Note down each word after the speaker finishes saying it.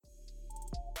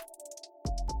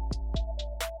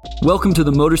Welcome to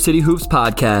the Motor City Hoops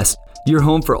Podcast, your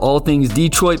home for all things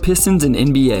Detroit Pistons and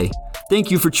NBA.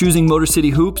 Thank you for choosing Motor City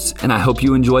Hoops, and I hope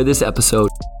you enjoy this episode.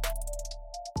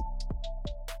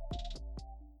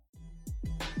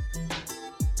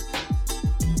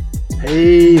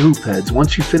 Hey Hoopheads,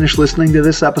 once you finish listening to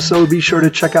this episode, be sure to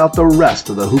check out the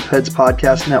rest of the Hoopheads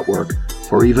Podcast Network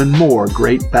for even more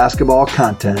great basketball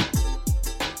content.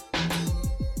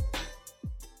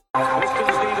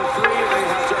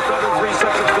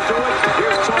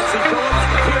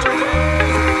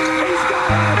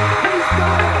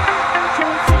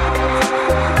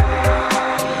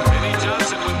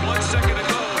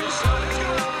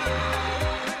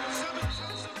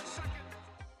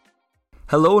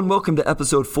 Hello and welcome to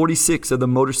episode 46 of the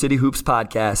Motor City Hoops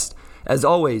Podcast. As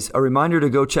always, a reminder to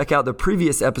go check out the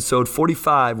previous episode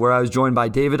 45 where I was joined by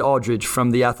David Aldridge from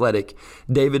The Athletic.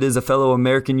 David is a fellow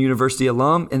American University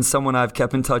alum and someone I've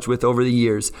kept in touch with over the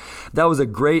years. That was a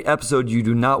great episode you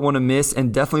do not want to miss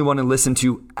and definitely want to listen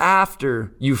to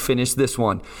after you finish this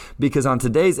one. Because on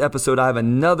today's episode, I have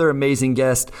another amazing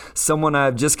guest, someone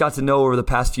I've just got to know over the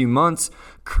past few months,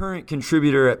 current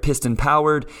contributor at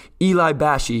PistonPowered, Eli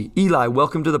Bashi. Eli,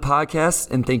 welcome to the podcast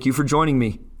and thank you for joining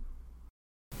me.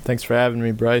 Thanks for having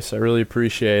me, Bryce. I really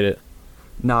appreciate it.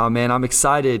 Nah, man, I'm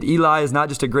excited. Eli is not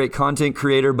just a great content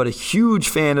creator, but a huge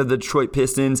fan of the Detroit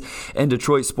Pistons and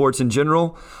Detroit sports in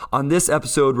general. On this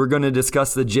episode, we're going to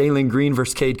discuss the Jalen Green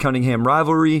versus Cade Cunningham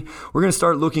rivalry. We're going to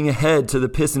start looking ahead to the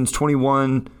Pistons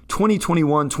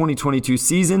 2021-2022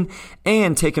 season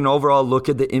and take an overall look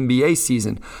at the NBA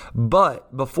season.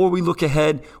 But before we look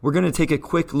ahead, we're going to take a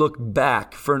quick look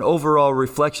back for an overall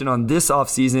reflection on this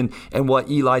offseason and what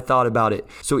Eli thought about it.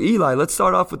 So Eli, let's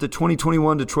start off with the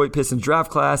 2021 Detroit Pistons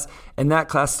draft class, and that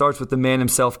class starts with the man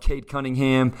himself, Cade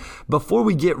Cunningham. Before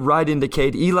we get right into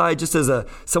Cade, Eli, just as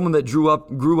someone that grew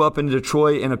up in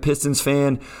Detroit and a Pistons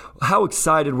fan, how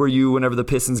excited were you whenever the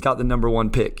Pistons got the number one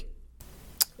pick?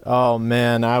 Oh,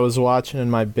 man, I was watching in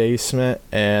my basement,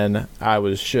 and I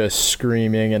was just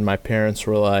screaming, and my parents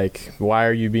were like, why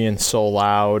are you being so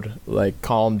loud? Like,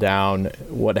 calm down.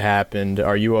 What happened?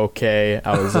 Are you okay?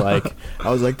 I was like,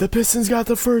 the Pistons got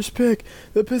the first pick.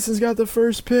 The Pistons got the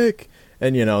first pick.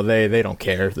 And, you know, they don't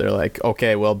care. They're like,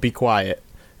 okay, well, be quiet.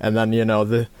 And then, you know,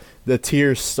 the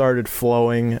tears started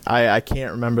flowing. I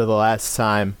can't remember the last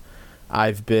time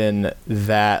I've been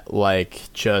that,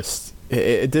 like, just...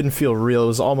 It didn't feel real. It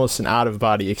was almost an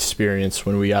out-of-body experience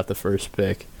when we got the first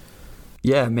pick.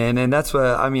 Yeah, man, and that's what,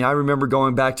 I mean, I remember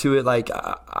going back to it, like,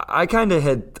 I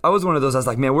was one of those, I was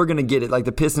like, man, we're going to get it. Like,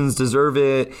 the Pistons deserve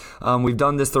it. We've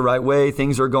done this the right way.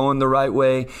 Things are going the right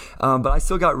way. But I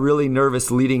still got really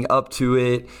nervous leading up to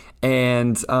it,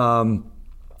 and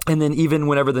then even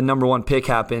whenever the number one pick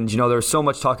happened, you know, there was so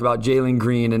much talk about Jalen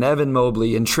Green and Evan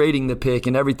Mobley and trading the pick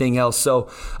and everything else. So,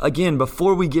 again,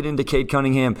 before we get into Cade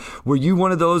Cunningham, were you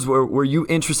one of those, were you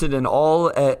interested in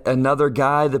another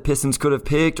guy the Pistons could have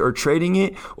picked or trading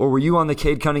it? Or were you on the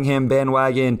Cade Cunningham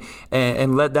bandwagon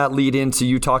and let that lead into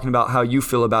you talking about how you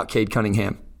feel about Cade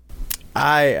Cunningham?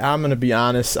 I'm going to be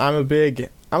honest. I'm a big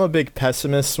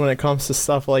pessimist when it comes to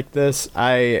stuff like this.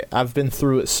 I've been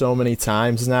through it so many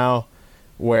times now,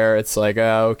 where it's like,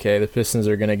 oh, okay, the Pistons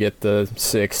are going to get the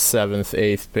 6th, 7th,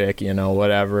 8th pick, you know,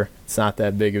 whatever. It's not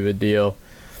that big of a deal.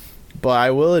 But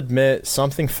I will admit,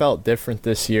 something felt different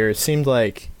this year. It seemed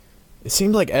like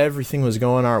everything was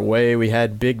going our way. We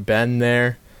had Big Ben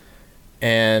there.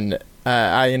 And,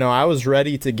 I was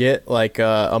ready to get like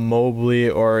a Mobley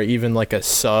or even like a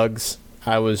Suggs.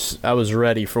 I was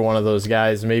ready for one of those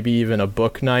guys, maybe even a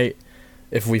Book Knight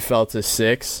if we fell to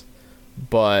 6.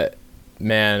 But...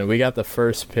 man, we got the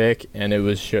first pick, and it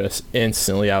was just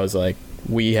instantly, I was like,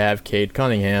 we have Cade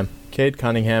Cunningham. Cade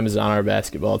Cunningham is on our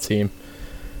basketball team.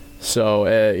 So,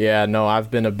 I've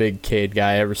been a big Cade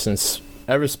guy ever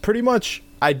pretty much,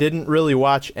 I didn't really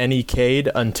watch any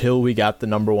Cade until we got the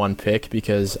number one pick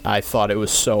because I thought it was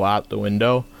so out the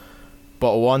window.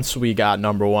 But once we got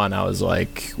number one, I was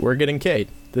like, we're getting Cade.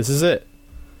 This is it.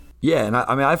 Yeah, and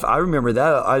I remember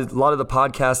that. A lot of the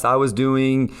podcasts I was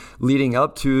doing leading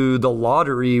up to the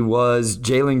lottery was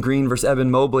Jalen Green versus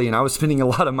Evan Mobley, and I was spending a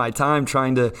lot of my time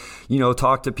trying to,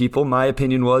 talk to people. My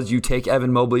opinion was you take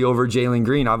Evan Mobley over Jalen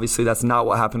Green. Obviously, that's not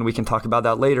what happened. We can talk about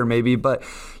that later maybe, but,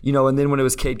 and then when it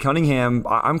was Cade Cunningham,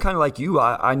 I'm kind of like you.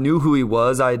 I knew who he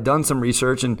was. I had done some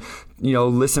research and,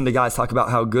 listened to guys talk about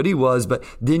how good he was, but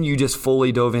then you just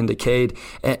fully dove into Cade.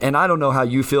 And I don't know how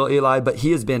you feel, Eli, but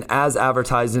he has been as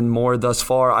advertised and more thus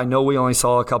far. I know we only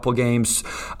saw a couple games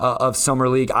of Summer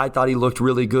League. I thought he looked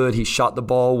really good. He shot the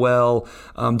ball well.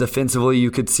 Defensively, you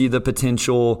could see the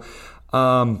potential.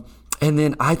 And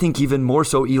then I think even more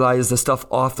so, Eli, is the stuff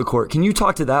off the court. Can you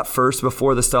talk to that first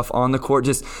before the stuff on the court?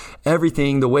 Just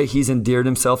everything, the way he's endeared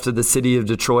himself to the city of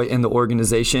Detroit and the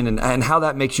organization, and how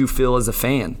that makes you feel as a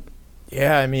fan.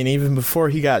 Yeah, I mean, even before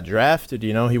he got drafted,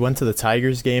 he went to the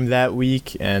Tigers game that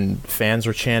week, and fans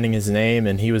were chanting his name,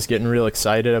 and he was getting real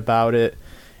excited about it.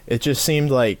 It just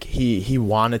seemed like he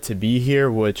wanted to be here,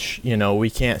 which, we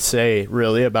can't say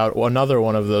really about another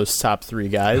one of those top 3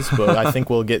 guys, but I think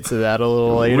we'll get to that a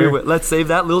little later. Let's save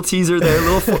that little teaser there,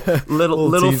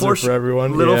 little for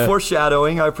everyone.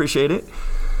 Foreshadowing. I appreciate it.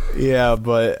 Yeah,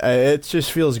 but it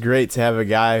just feels great to have a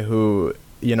guy who,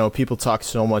 people talk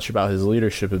so much about his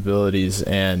leadership abilities,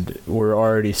 and we're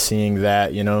already seeing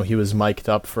that. He was mic'd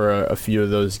up for a few of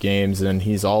those games, and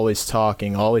he's always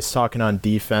talking on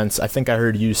defense. I think I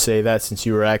heard you say that since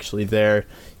you were actually there.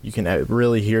 You can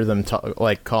really hear them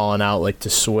calling out to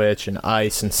switch and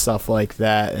ice and stuff like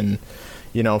that. And,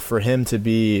 for him to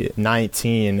be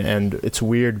 19, and it's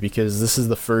weird because this is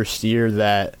the first year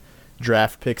that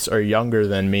draft picks are younger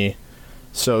than me.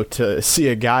 So to see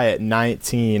a guy at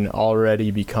 19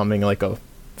 already becoming a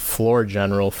floor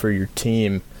general for your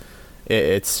team,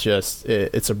 it's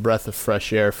a breath of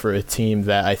fresh air for a team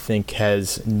that I think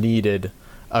has needed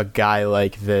a guy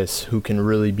like this who can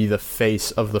really be the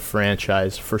face of the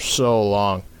franchise for so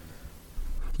long.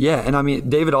 Yeah, and I mean,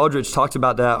 David Aldridge talked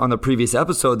about that on the previous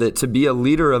episode, that to be a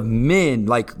leader of men,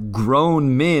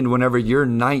 grown men, whenever you're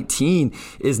 19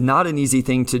 is not an easy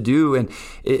thing to do. And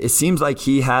it seems like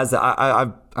he has,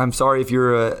 I'm sorry if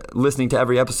you're listening to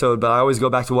every episode, but I always go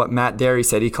back to what Matt Derry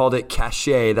said. He called it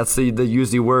cachet. That's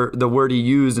the word he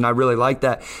used, and I really like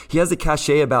that. He has a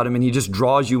cachet about him, and he just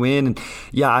draws you in. And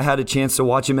yeah, I had a chance to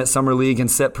watch him at Summer League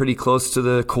and sit pretty close to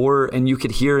the court, and you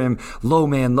could hear him low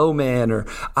man, or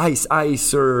ice,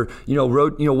 or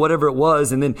road, whatever it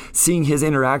was. And then seeing his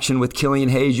interaction with Killian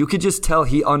Hayes, you could just tell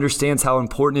he understands how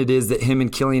important it is that him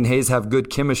and Killian Hayes have good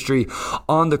chemistry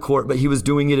on the court. But he was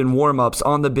doing it in warm-ups,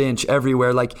 on the bench,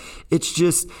 everywhere. It's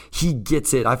just, he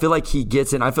gets it. I feel like he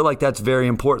gets it. And I feel like that's very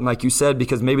important, like you said,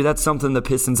 because maybe that's something the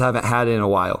Pistons haven't had in a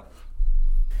while.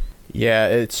 Yeah,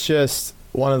 it's just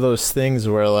one of those things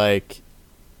where,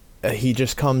 he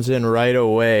just comes in right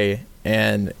away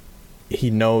and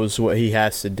he knows what he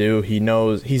has to do. He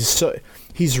knows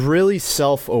he's really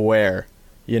self-aware.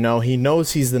 He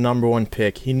knows he's the number 1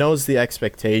 pick. He knows the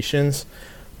expectations,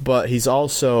 but he's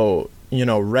also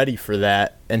ready for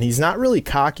that, and he's not really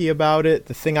cocky about it.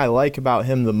 The thing I like about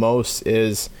him the most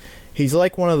is he's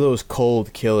like one of those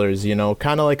cold killers,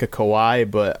 kind of like a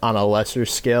Kawhi, but on a lesser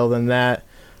scale than that.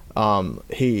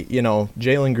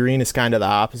 Jalen Green is kind of the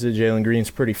opposite. Jalen Green's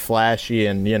pretty flashy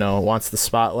and, wants the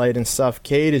spotlight and stuff.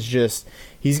 Cade is just,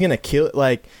 he's going to kill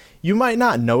it. You might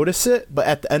not notice it, but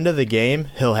at the end of the game,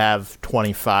 he'll have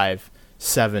 25,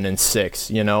 7 and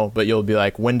 6, but you'll be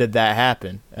like, when did that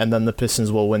happen? And then the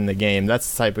Pistons will win the game.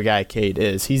 That's the type of guy Cade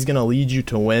is. He's going to lead you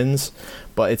to wins,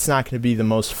 but it's not going to be the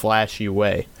most flashy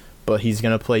way. But he's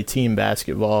going to play team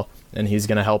basketball, and he's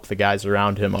going to help the guys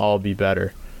around him all be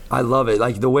better. I love it.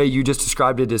 The way you just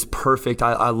described it is perfect.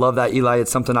 I love that, Eli.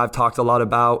 It's something I've talked a lot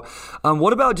about.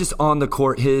 What about just on the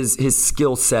court, his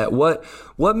skill set?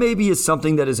 What maybe is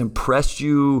something that has impressed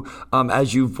you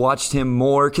as you've watched him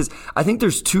more? Because I think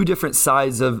there's 2 different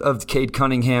sides of Cade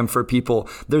Cunningham for people.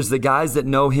 There's the guys that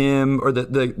know him, or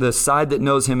the side that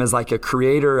knows him as a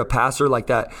creator, a passer, like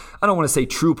that. I don't want to say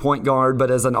true point guard,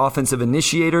 but as an offensive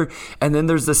initiator. And then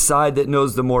there's the side that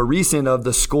knows the more recent of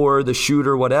the scorer, the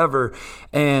shooter, whatever.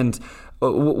 And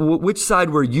which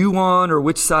side were you on, or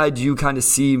which side do you kind of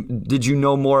did you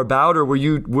know more about, or were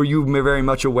you very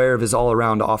much aware of his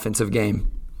all-around offensive game?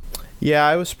 Yeah,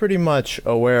 I was pretty much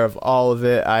aware of all of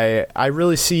it. I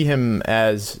really see him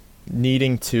as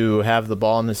needing to have the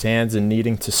ball in his hands and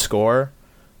needing to score,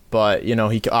 but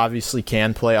he obviously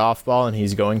can play off ball, and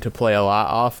he's going to play a lot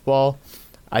off ball.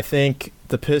 I think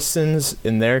the Pistons,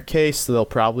 in their case, they'll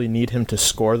probably need him to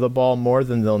score the ball more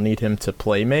than they'll need him to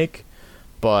play make.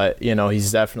 But,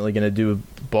 he's definitely going to do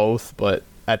both. But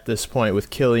at this point,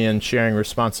 with Killian sharing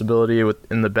responsibility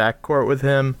in the backcourt with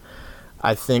him,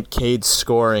 I think Cade's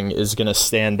scoring is going to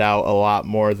stand out a lot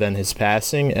more than his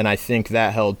passing, and I think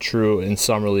that held true in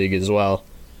Summer League as well.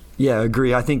 Yeah, I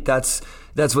agree. I think that's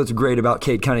That's what's great about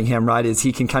Cade Cunningham, right, is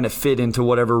he can kind of fit into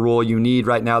whatever role you need.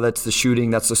 Right now, that's the shooting,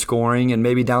 that's the scoring, and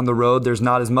maybe down the road, there's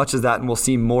not as much as that, and we'll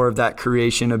see more of that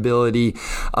creation ability.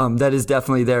 That is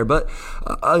definitely there. But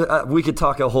we could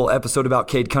talk a whole episode about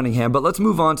Cade Cunningham, but let's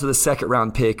move on to the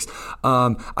second-round picks.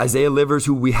 Isaiah Livers,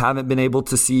 who we haven't been able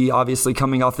to see, obviously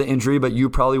coming off the injury, but you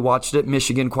probably watched it,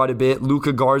 Michigan quite a bit.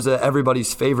 Luka Garza,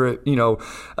 everybody's favorite,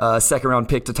 second-round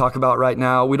pick to talk about right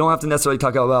now. We don't have to necessarily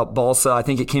talk about Balsa. I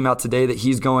think it came out today that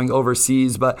he's going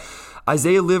overseas, but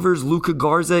Isaiah Livers, Luka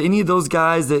Garza, any of those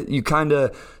guys that you kind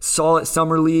of saw at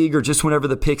Summer League or just whenever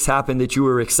the picks happened that you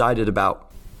were excited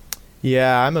about?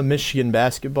 Yeah, I'm a Michigan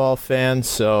basketball fan,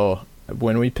 so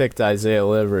when we picked Isaiah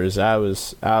Livers, I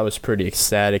was pretty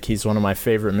ecstatic. He's one of my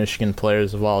favorite Michigan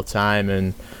players of all time,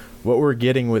 and what we're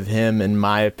getting with him, in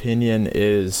my opinion,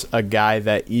 is a guy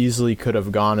that easily could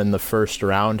have gone in the first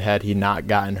round had he not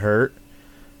gotten hurt.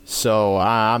 So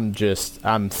I'm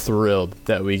thrilled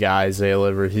that we got Isaiah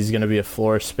Livers. He's going to be a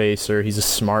floor spacer. He's a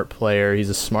smart player. He's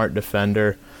a smart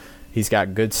defender. He's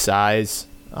got good size,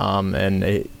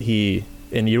 we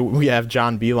have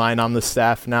John Beilein on the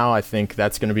staff now. I think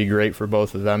that's going to be great for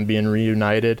both of them being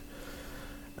reunited.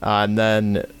 And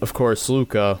then, of course,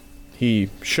 Luka.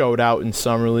 He showed out in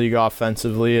Summer League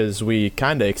offensively as we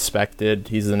kind of expected.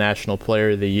 He's the National Player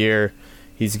of the Year.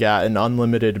 He's got an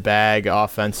unlimited bag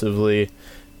offensively.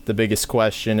 The biggest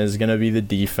question is going to be the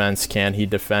defense. Can he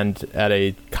defend at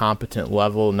a competent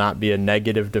level, not be a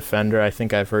negative defender, I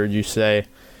think I've heard you say.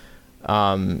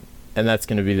 And that's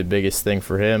going to be the biggest thing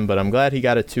for him. But I'm glad he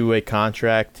got a two-way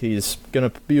contract. He's going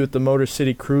to be with the Motor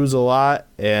City Cruise a lot,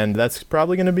 and that's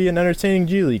probably going to be an entertaining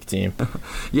G League team.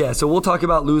 Yeah, so we'll talk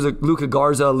about Luka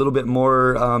Garza a little bit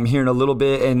more here in a little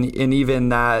bit, and even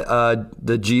that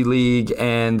the G League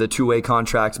and the two-way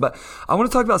contracts. But I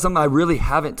want to talk about something I really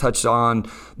haven't touched on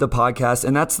the podcast,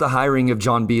 and that's the hiring of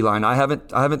John Beilein. I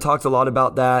haven't talked a lot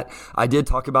about that. I did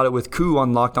talk about it with Koo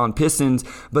on Locked On Pistons,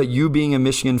 but you being a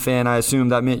Michigan fan, I assume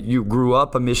that meant you grew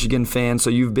up a Michigan fan,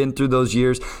 so you've been through those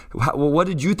years. What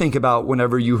did you think about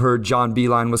whenever you heard John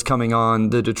Beilein was coming on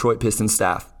the Detroit Pistons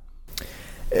staff?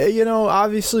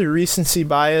 Obviously recency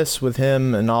bias with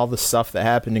him and all the stuff that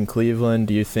happened in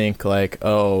Cleveland. You think like,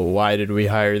 oh, why did we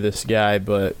hire this guy?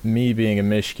 But me being a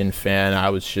Michigan fan, I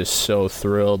was just so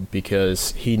thrilled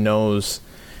because he knows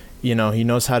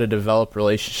how to develop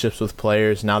relationships with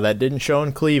players. Now, that didn't show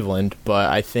in Cleveland, but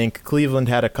I think Cleveland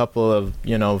had a couple of,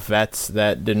 vets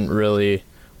that didn't really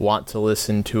want to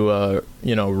listen to a,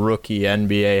 rookie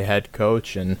NBA head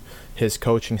coach, and his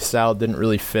coaching style didn't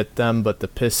really fit them. But the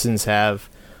Pistons have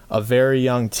a very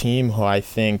young team who I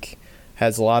think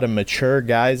has a lot of mature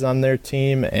guys on their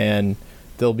team, and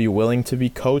they'll be willing to be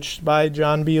coached by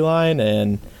John Beilein,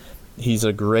 and he's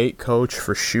a great coach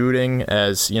for shooting,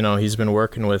 as he's been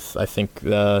working with, I think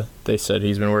they said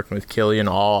he's been working with Killian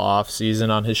all off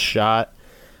season on his shot.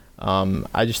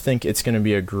 I just think it's going to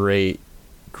be a great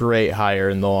hire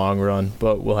in the long run,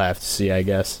 but we'll have to see, I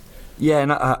guess. Yeah,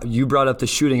 and you brought up the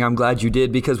shooting. I'm glad you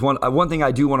did, because one thing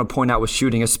I do want to point out with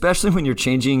shooting, especially when you're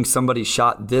changing somebody's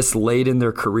shot this late in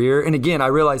their career. And again, I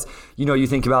realize, you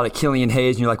think about it, Killian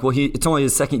Hayes, and you're like, well, it's only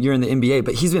his second year in the NBA,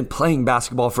 but he's been playing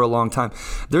basketball for a long time.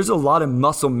 There's a lot of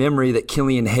muscle memory that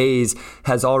Killian Hayes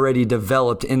has already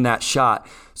developed in that shot.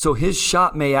 So his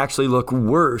shot may actually look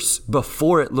worse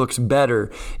before it looks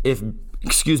better if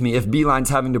Beilein's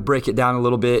having to break it down a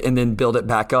little bit and then build it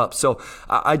back up. So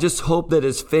I just hope that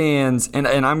as fans, and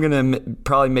I'm going to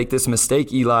probably make this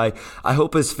mistake, Eli, I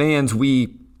hope as fans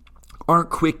we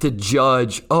aren't quick to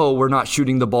judge, we're not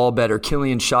shooting the ball better.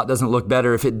 Killian's shot doesn't look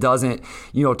better if it doesn't,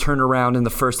 turn around in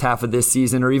the first half of this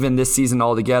season or even this season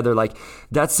altogether. Like,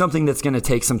 that's something that's going to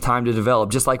take some time to develop.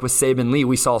 Just like with Saban Lee,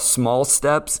 we saw small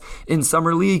steps in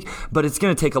Summer League, but it's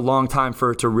going to take a long time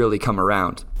for it to really come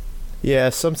around. Yeah,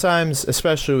 sometimes,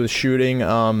 especially with shooting,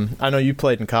 I know you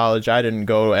played in college. I didn't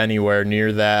go anywhere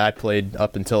near that. I played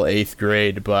up until 8th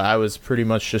grade, but I was pretty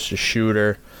much just a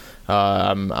shooter.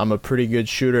 I'm a pretty good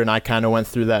shooter, and I kind of went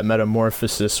through that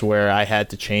metamorphosis where I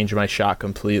had to change my shot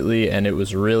completely, and it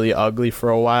was really ugly for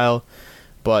a while.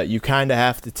 But you kind of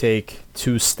have to take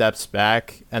 2 steps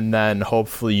back, and then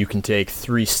hopefully you can take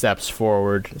 3 steps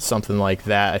forward. Something like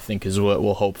that, I think, is what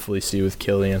we'll hopefully see with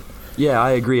Killian. Yeah,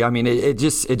 I agree. I mean, it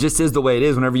just is the way it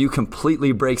is. Whenever you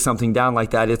completely break something down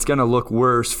like that, it's going to look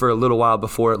worse for a little while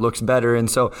before it looks better. And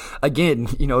so, again,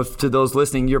 to those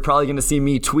listening, you're probably going to see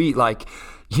me tweet like,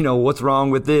 what's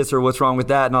wrong with this or what's wrong with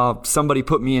that. And somebody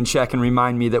put me in check and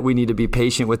remind me that we need to be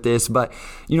patient with this. But,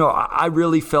 I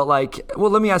really felt like, well,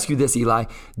 let me ask you this, Eli.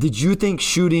 Did you think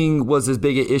shooting was as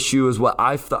big an issue as what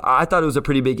I thought? I thought it was a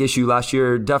pretty big issue last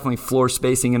year, definitely floor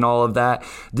spacing and all of that.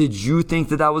 Did you think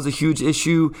that was a huge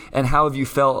issue? And how have you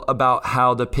felt about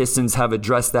how the Pistons have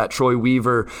addressed that, Troy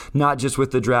Weaver, not just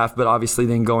with the draft, but obviously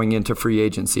then going into free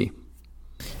agency?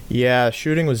 Yeah,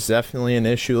 shooting was definitely an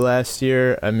issue last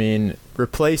year. I mean,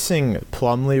 replacing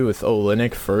Plumlee with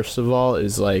Olynyk, first of all,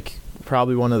 is like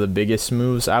probably one of the biggest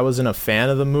moves. I wasn't a fan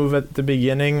of the move at the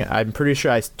beginning. I'm pretty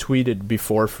sure I tweeted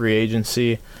before free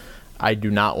agency, I do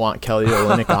not want Kelly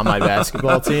Olynyk on my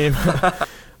basketball team.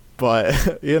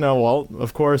 But, well,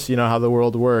 of course, how the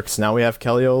world works. Now we have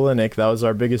Kelly Olynyk. That was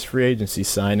our biggest free agency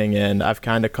signing, and I've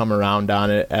kind of come around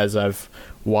on it as I've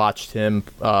watched him,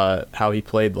 how he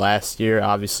played last year.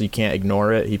 Obviously, you can't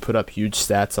ignore it. He put up huge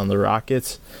stats on the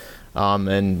Rockets,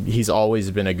 and he's always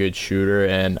been a good shooter.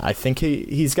 And I think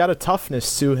he's got a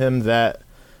toughness to him that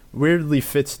weirdly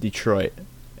fits Detroit.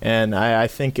 And I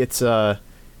think it's a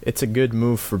good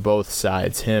move for both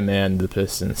sides, him and the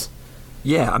Pistons.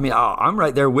 Yeah, I mean, I'm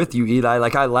right there with you, Eli.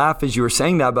 Like, I laugh as you were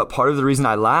saying that, but part of the reason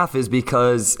I laugh is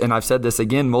because, and I've said this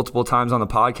again multiple times on the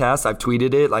podcast, I've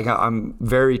tweeted it, like, I'm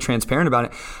very transparent about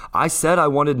it. I said I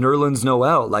wanted Nerlens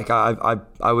Noel. Like,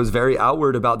 I was very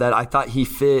outward about that. I thought he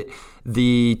fit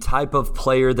the type of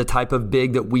player, the type of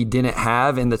big that we didn't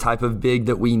have and the type of big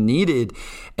that we needed.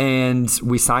 And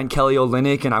we signed Kelly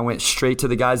Olynyk, and I went straight to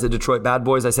the guys at Detroit Bad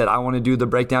Boys. I said, I want to do the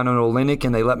breakdown on Olynyk,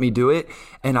 and they let me do it.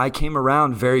 And I came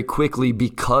around very quickly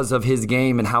because of his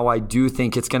game and how I do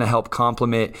think it's going to help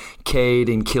complement Cade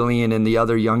and Killian and the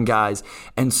other young guys.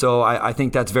 And so I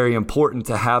think that's very important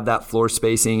to have that floor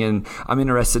spacing, and I'm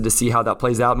interested to see how that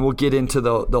plays out. And we'll get into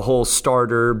the whole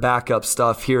starter backup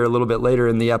stuff here a little bit later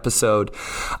in the episode.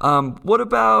 What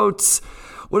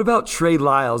about Trey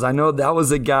Lyles? I know that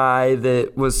was a guy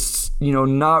that was,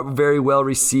 not very well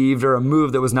received, or a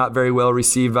move that was not very well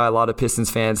received by a lot of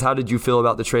Pistons fans. How did you feel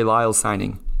about the Trey Lyles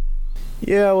signing?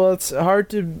 Yeah, well, it's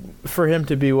hard for him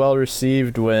to be well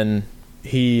received when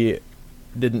he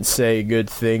didn't say good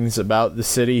things about the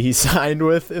city he signed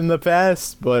with in the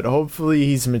past, but hopefully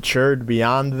he's matured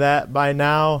beyond that by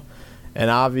now. And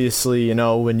obviously,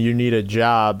 when you need a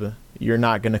job, you're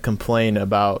not going to complain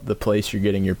about the place you're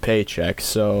getting your paycheck.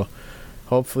 So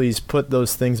hopefully he's put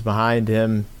those things behind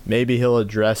him. Maybe he'll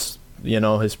address,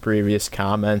 his previous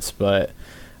comments. But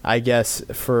I guess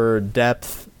for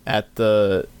depth at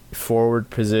the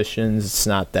forward positions, it's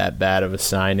not that bad of a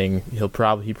signing. He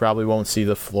probably won't see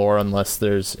the floor unless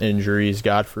there's injuries,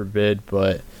 God forbid.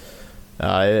 But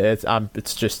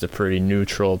it's just a pretty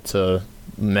neutral to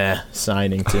meh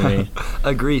signing to me.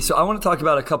 Agree. So I want to talk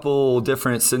about a couple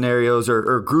different scenarios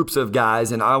or groups of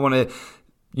guys, and I want to,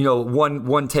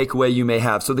 one takeaway you may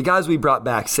have. So the guys we brought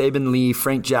back, Saban Lee,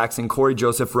 Frank Jackson, Corey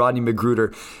Joseph, Rodney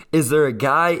McGruder, is there a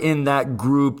guy in that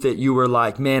group that you were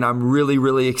like, man, I'm really,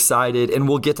 really excited? And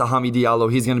we'll get to Hami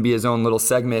Diallo. He's going to be his own little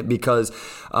segment because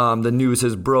the news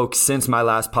has broke since my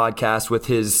last podcast with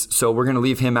his, so we're going to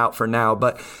leave him out for now.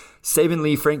 But Saban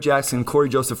Lee, Frank Jackson, Corey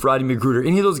Joseph, Rodney McGruder,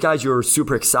 any of those guys you were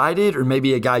super excited, or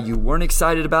maybe a guy you weren't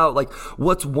excited about? Like,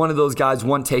 what's one of those guys,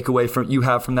 one takeaway you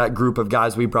have from that group of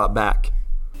guys we brought back?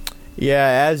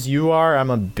 Yeah, as you are, I'm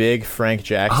a big Frank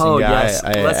Jackson guy. Oh, yes.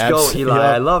 Let's go, Eli.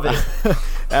 I love it.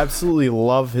 Absolutely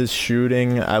love his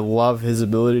shooting. I love his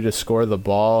ability to score the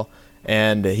ball.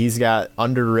 And he's got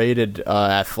underrated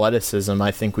athleticism. I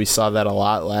think we saw that a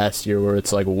lot last year where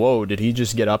it's like, whoa, did he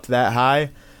just get up that high?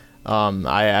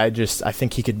 I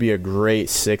think he could be a great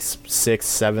sixth,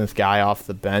 seventh guy off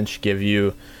the bench, give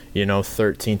you,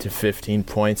 13 to 15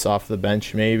 points off the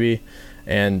bench maybe.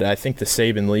 And I think the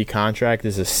Saban Lee contract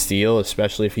is a steal,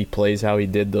 especially if he plays how he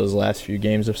did those last few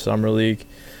games of Summer League.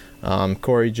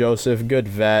 Corey Joseph, good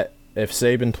vet. If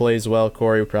Saban plays well,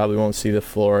 Corey probably won't see the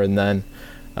floor. And then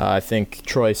I think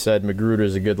Troy said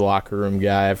Magruder's a good locker room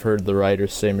guy. I've heard the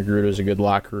writers say Magruder's a good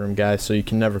locker room guy, so you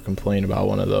can never complain about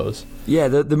one of those. Yeah,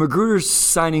 the Magruder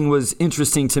signing was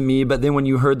interesting to me, but then when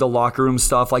you heard the locker room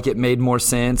stuff, like, it made more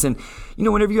sense. And,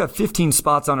 whenever you have 15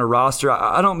 spots on a roster,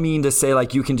 I don't mean to say,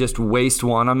 like, you can just waste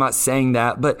one. I'm not saying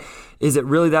that, but is it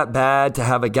really that bad to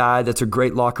have a guy that's a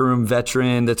great locker room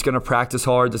veteran, that's going to practice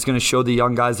hard, that's going to show the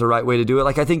young guys the right way to do it?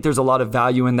 Like, I think there's a lot of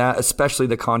value in that, especially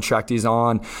the contract he's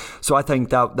on. So I think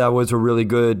that was a really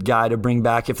good guy to bring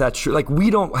back if that's true. Like,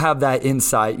 we don't have that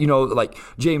insight, like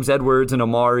James Edwards and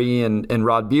Amari and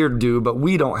Rod Beard do, but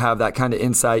we don't have that kind of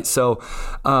insight. So,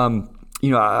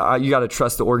 you got to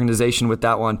trust the organization with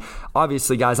that one.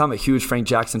 Obviously, guys, I'm a huge Frank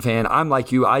Jackson fan. I'm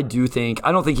like you. I don't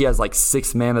think he has like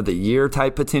 6th man of the year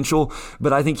type potential,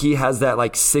 but I think he has that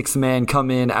like 6th man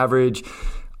come in, average,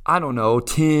 I don't know,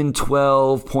 10,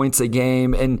 12 points a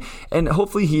game. And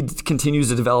hopefully he continues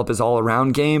to develop his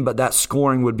all-around game, but that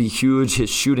scoring would be huge. His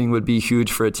shooting would be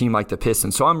huge for a team like the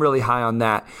Pistons. So I'm really high on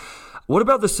that. What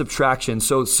about the subtraction?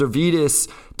 So Servetus,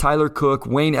 Tyler Cook,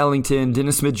 Wayne Ellington,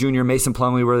 Dennis Smith Jr., Mason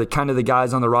Plumlee were kind of the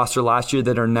guys on the roster last year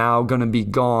that are now going to be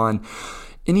gone.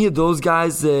 Any of those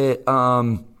guys that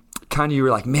kind of you were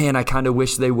like, man, I kind of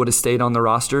wish they would have stayed on the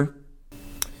roster?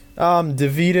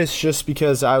 DeVitas, just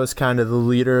because I was kind of the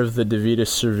leader of the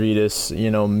DeVitas-Servetus,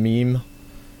 meme.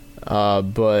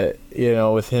 But,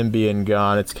 with him being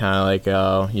gone, it's kind of like,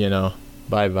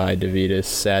 bye-bye DeVitas,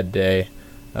 sad day.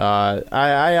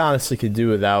 I honestly could do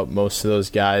without most of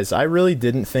those guys. I really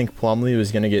didn't think Plumlee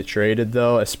was going to get traded,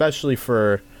 though, especially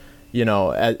for,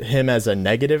 him as a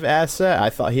negative asset. I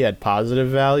thought he had positive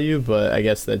value, but I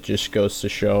guess that just goes to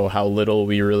show how little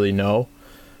we really know.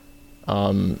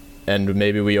 And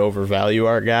maybe we overvalue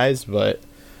our guys, but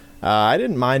I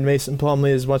didn't mind Mason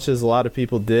Plumlee as much as a lot of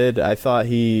people did. I thought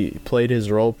he played his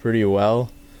role pretty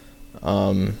well.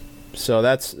 So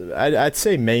I'd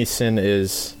say Mason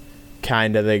is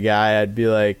kind of the guy I'd be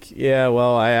like, yeah,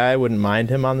 well, I wouldn't mind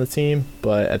him on the team,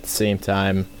 but at the same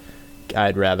time,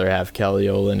 I'd rather have Kelly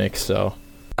Olynyk, so.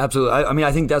 Absolutely.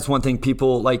 I think that's one thing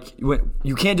people like.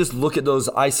 You can't just look at those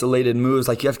isolated moves.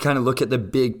 Like, you have to kind of look at the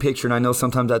big picture. And I know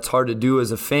sometimes that's hard to do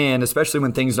as a fan, especially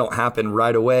when things don't happen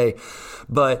right away.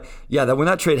 But yeah, when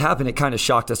that trade happened, it kind of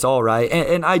shocked us all, right?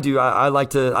 And I do. I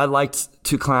liked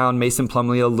to clown Mason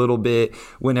Plumlee a little bit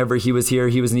whenever he was here.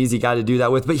 He was an easy guy to do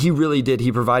that with, but he really did.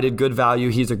 He provided good value.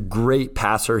 He's a great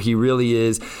passer. He really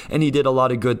is. And he did a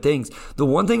lot of good things. The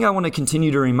one thing I want to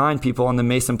continue to remind people on the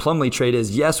Mason Plumlee trade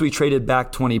is, yes, we traded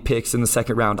back 20 picks in the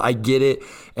second round. I get it.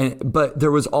 But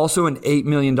there was also an $8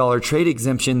 million trade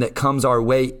exemption that comes our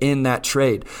way in that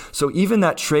trade. So even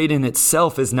that trade in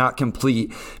itself is not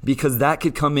complete, because that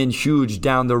could come in huge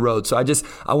down the road. So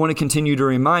I want to continue to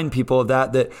remind people of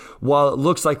that while it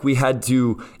looks like we had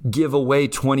to give away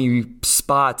 20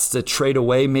 spots to trade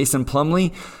away Mason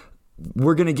Plumlee,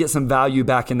 we're going to get some value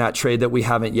back in that trade that we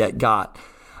haven't yet got.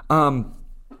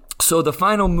 So the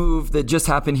final move that just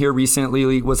happened here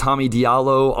recently was Hami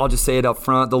Diallo. I'll just say it up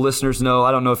front. The listeners know,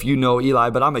 I don't know if you know Eli,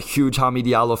 but I'm a huge Hami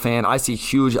Diallo fan. I see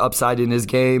huge upside in his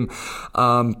game,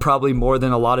 probably more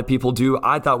than a lot of people do.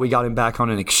 I thought we got him back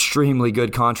on an extremely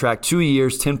good contract, 2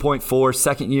 years, 10.4,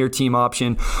 second-year team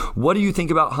option. What do you think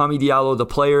about Hami Diallo, the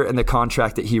player, and the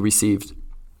contract that he received?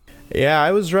 Yeah,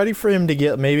 I was ready for him to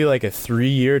get maybe like a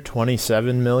 3-year,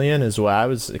 $27 million is what I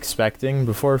was expecting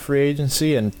before free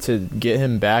agency, and to get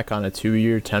him back on a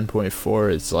 2-year,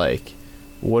 10.4 is like,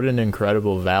 what an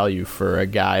incredible value for a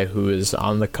guy who is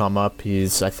on the come up.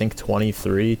 He's, I think,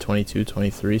 22,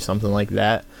 23, something like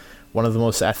that. One of the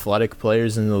most athletic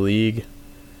players in the league.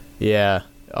 Yeah,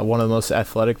 one of the most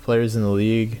athletic players in the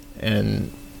league,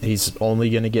 and he's only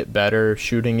going to get better.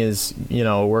 Shooting is,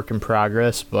 a work in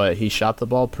progress, but he shot the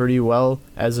ball pretty well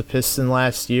as a Piston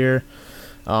last year.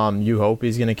 You hope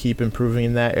he's going to keep improving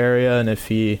in that area, and if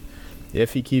he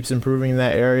keeps improving in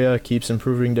that area, keeps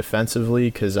improving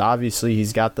defensively, because obviously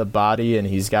he's got the body and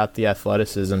he's got the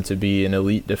athleticism to be an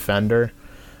elite defender.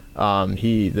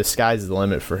 The sky's the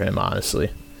limit for him,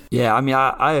 honestly. Yeah,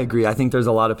 I agree. I think there's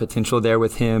a lot of potential there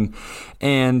with him,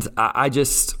 and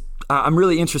I'm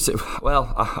really interested.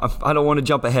 Well, I don't want to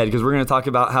jump ahead because we're going to talk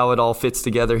about how it all fits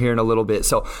together here in a little bit.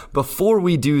 So before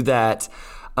we do that,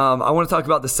 I want to talk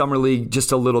about the Summer League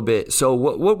just a little bit. So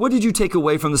what did you take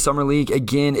away from the Summer League?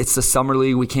 Again, it's the Summer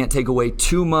League. We can't take away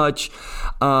too much.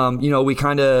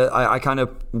 I kind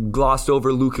of glossed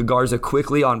over Luka Garza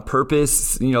quickly on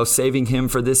purpose, saving him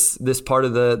for this part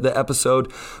of the episode.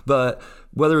 But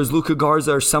whether it was Luka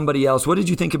Garza or somebody else, what did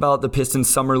you think about the Pistons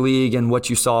Summer League and what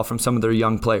you saw from some of their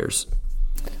young players?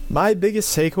 My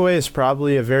biggest takeaway is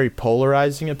probably a very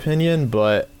polarizing opinion,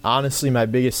 but honestly my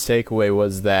biggest takeaway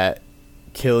was that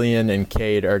Killian and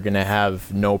Cade are going to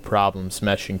have no problems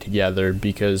meshing together,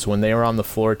 because when they were on the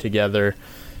floor together,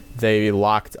 they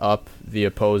locked up the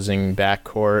opposing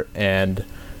backcourt, and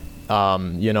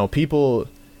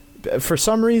for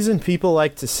some reason, people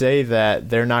like to say that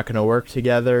they're not going to work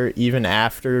together even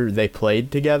after they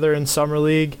played together in Summer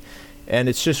League. And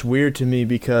it's just weird to me,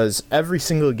 because every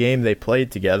single game they played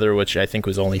together, which I think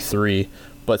was only 3,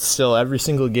 but still every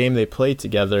single game they played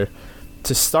together,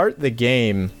 to start the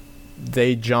game,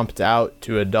 they jumped out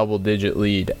to a double-digit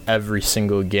lead every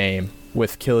single game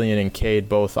with Killian and Cade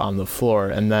both on the floor.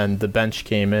 And then the bench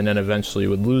came in and eventually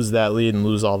would lose that lead and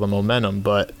lose all the momentum.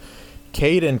 But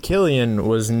Cade and Killian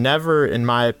was never, in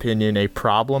my opinion, a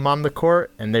problem on the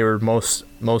court, and they were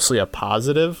mostly a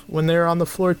positive when they were on the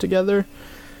floor together.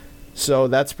 So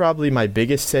that's probably my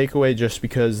biggest takeaway, just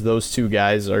because those two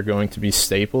guys are going to be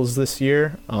staples this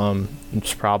year.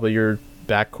 It's probably your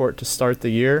backcourt to start the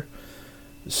year.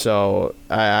 So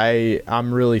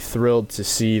I'm really thrilled to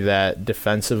see that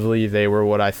defensively they were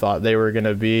what I thought they were going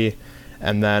to be.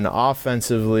 And then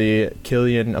offensively,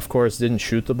 Killian, of course, didn't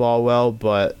shoot the ball well,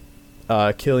 but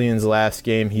Killian's last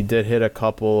game, he did hit a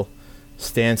couple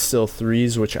standstill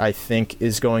threes, which I think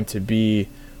is going to be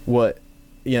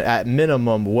at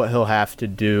minimum, what he'll have to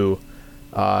do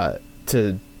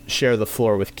to share the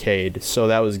floor with Cade. So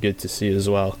that was good to see as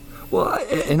well. Well,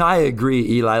 and I agree,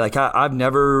 Eli. Like, I've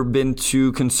never been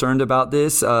too concerned about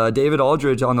this. David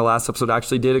Aldridge on the last episode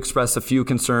actually did express a few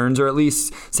concerns, or at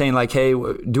least saying, like, hey,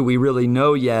 do we really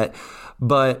know yet?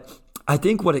 But I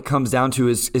think what it comes down to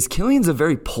is Killian's a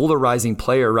very polarizing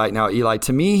player right now, Eli.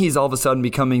 To me, he's all of a sudden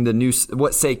becoming the new,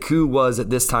 what Sekou was at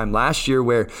this time last year,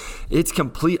 where it's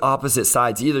complete opposite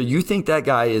sides. Either you think that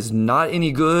guy is not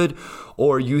any good,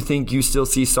 or you think you still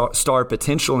see star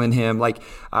potential in him. Like,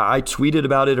 I tweeted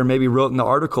about it, or maybe wrote in the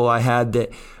article I had, that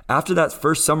after that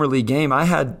first Summer League game, I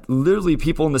had literally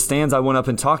people in the stands I went up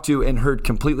and talked to and heard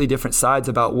completely different sides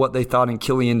about what they thought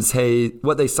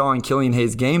what they saw in Killian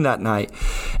Hayes' game that night.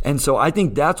 And so I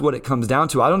think that's what it comes down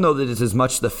to. I don't know that it's as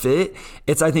much the fit.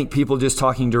 It's, I think, people just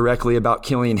talking directly about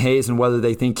Killian Hayes and whether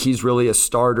they think he's really a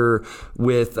starter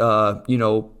with,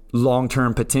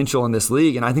 long-term potential in this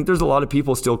league. And I think there's a lot of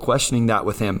people still questioning that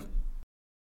with him.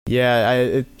 Yeah,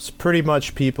 it's pretty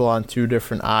much people on two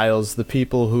different aisles. The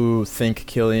people who think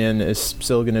Killian is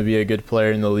still going to be a good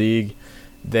player in the league,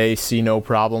 they see no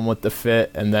problem with the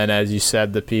fit. And then, as you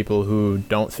said, the people who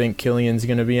don't think Killian's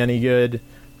going to be any good,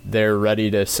 they're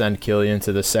ready to send Killian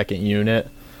to the second unit.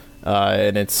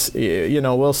 And it's,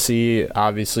 we'll see,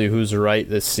 obviously, who's right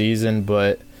this season,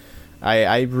 but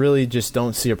I really just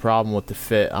don't see a problem with the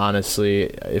fit, honestly.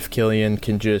 If Killian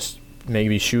can just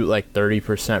maybe shoot like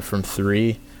 30% from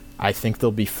three, I think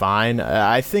they'll be fine.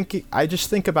 I just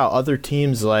think about other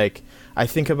teams, like I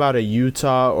think about a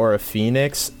Utah or a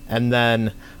Phoenix, and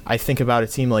then I think about a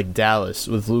team like Dallas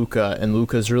with Luka, and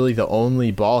Luka's really the only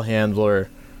ball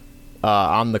handler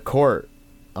on the court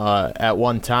at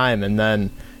one time. And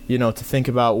then, to think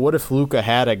about, what if Luka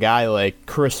had a guy like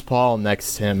Chris Paul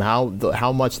next to him,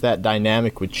 how much that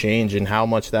dynamic would change and how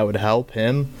much that would help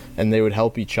him and they would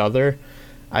help each other.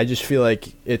 I just feel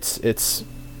like it's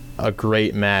a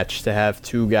great match to have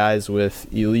two guys with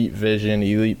elite vision,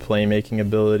 elite playmaking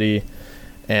ability,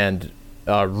 and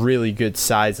really good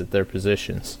size at their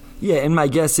positions. Yeah, and my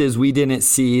guess is we didn't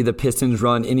see the Pistons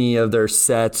run any of their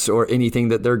sets or anything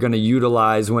that they're going to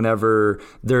utilize whenever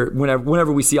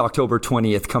we see October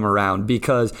 20th come around,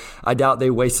 because I doubt they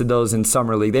wasted those in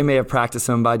Summer League. They may have practiced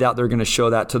them, but I doubt they're going to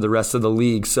show that to the rest of the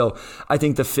league. So I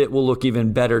think the fit will look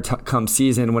even better come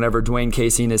season whenever Dwayne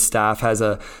Casey and his staff has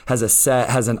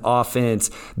an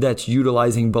offense that's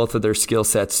utilizing both of their skill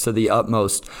sets to the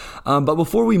utmost. But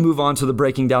before we move on to the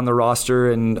breaking down the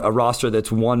roster, and a roster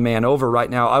that's one man over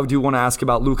right now, I do want to ask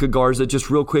about Luka Garza just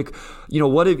real quick.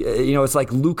 It's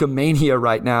like Luka mania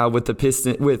right now with the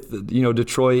Pistons, with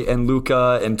Detroit and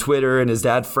Luka and Twitter and his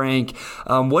dad Frank.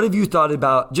 What have you thought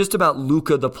about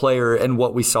Luka the player and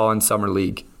what we saw in Summer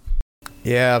League?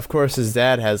 Yeah, of course his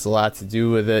dad has a lot to do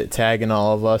with it, tagging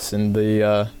all of us in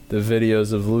the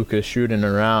videos of Luka shooting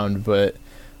around. But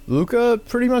Luka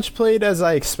pretty much played as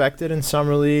I expected in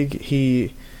Summer League.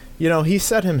 He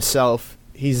said himself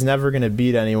he's never going to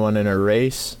beat anyone in a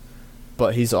race,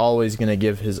 but he's always going to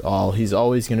give his all. He's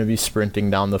always going to be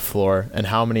sprinting down the floor, and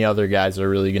how many other guys are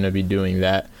really going to be doing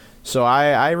that? So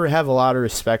I have a lot of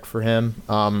respect for him.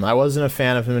 I wasn't a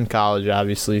fan of him in college,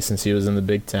 obviously, since he was in the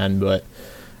Big Ten, but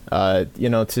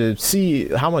to see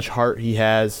how much heart he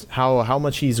has, how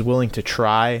much he's willing to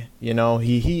try,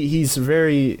 he's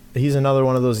another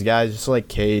one of those guys, just like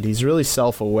Cade. He's really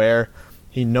self-aware.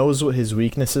 He knows what his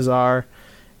weaknesses are,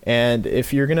 and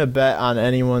if you're going to bet on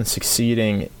anyone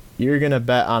succeeding, you're going to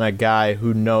bet on a guy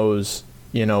who knows,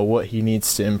 what he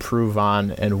needs to improve on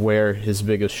and where his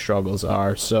biggest struggles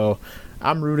are. So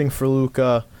I'm rooting for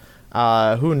Luka.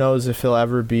 Who knows if he'll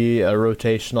ever be a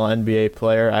rotational NBA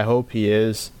player. I hope he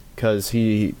is, because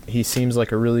he seems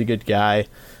like a really good guy.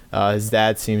 His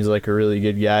dad seems like a really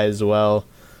good guy as well.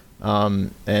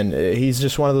 And he's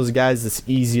just one of those guys that's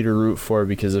easy to root for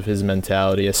because of his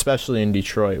mentality, especially in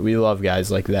Detroit. We love guys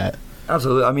like that.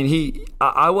 Absolutely. I mean,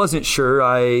 I wasn't sure.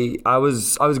 I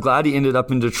was glad he ended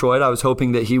up in Detroit. I was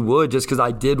hoping that he would, just because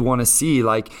I did want to see,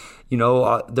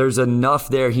 there's enough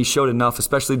there. He showed enough,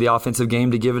 especially the offensive game,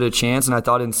 to give it a chance. And I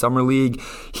thought in Summer League,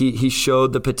 he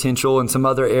showed the potential in some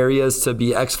other areas to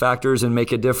be X factors and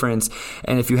make a difference.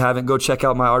 And if you haven't, go check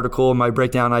out my article, my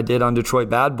breakdown I did on Detroit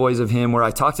Bad Boys of him, where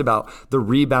I talked about the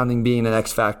rebounding being an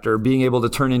X factor, being able to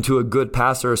turn into a good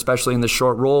passer, especially in the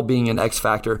short roll, being an X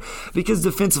factor. Because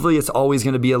defensively, it's always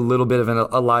going to be a little bit of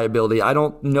a liability. I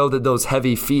don't know that those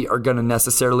heavy feet are going to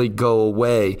necessarily go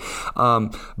away.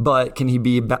 But can he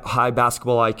be high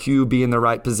basketball IQ, be in the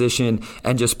right position,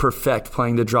 and just perfect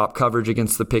playing the drop coverage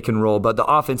against the pick and roll? But the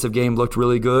offensive game looked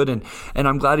really good, and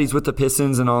I'm glad he's with the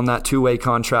Pistons and on that two-way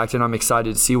contract, and I'm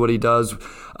excited to see what he does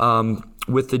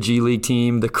with the G League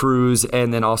team, the Crews,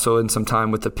 and then also in some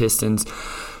time with the Pistons.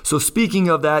 So speaking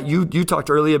of that, you talked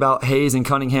earlier about Hayes and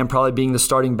Cunningham probably being the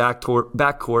starting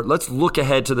backcourt. Let's look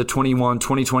ahead to the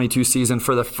 2021-2022 season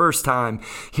for the first time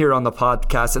here on the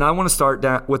podcast. And I want to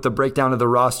start with the breakdown of the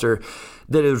roster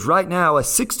that is right now a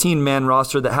 16-man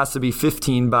roster that has to be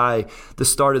 15 by the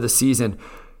start of the season.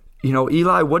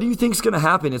 Eli, what do you think is going to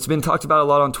happen? It's been talked about a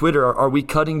lot on Twitter. Are we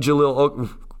cutting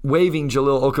waiving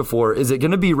Jahlil Okafor? Is it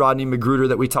going to be Rodney Magruder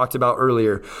that we talked about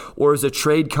earlier? Or is a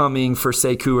trade coming for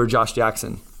Sekou or Josh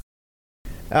Jackson?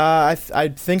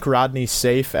 I think Rodney's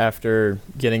safe after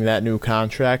getting that new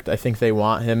contract. I think they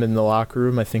want him in the locker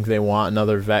room. I think they want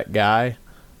another vet guy.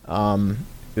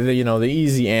 The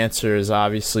easy answer is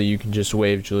obviously you can just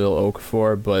waive Jahlil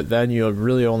Okafor, but then you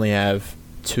really only have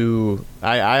two.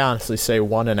 I honestly say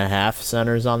 1.5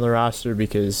 centers on the roster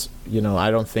because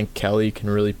I don't think Kelly can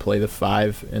really play the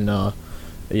 5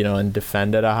 and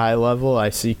defend at a high level. I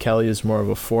see Kelly as more of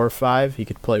a 4-5. He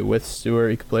could play with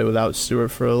Stewart. He could play without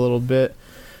Stewart for a little bit,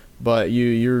 but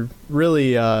you're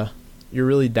really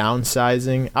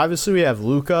downsizing. Obviously, we have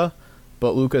Luka,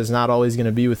 but Luka is not always going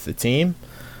to be with the team.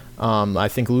 I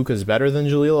think Luka's better than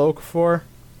Jahlil Okafor,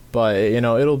 but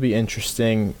it'll be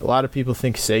interesting. A lot of people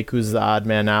think Sekou's the odd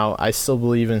man out. I still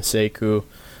believe in Sekou.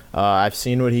 I've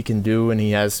seen what he can do when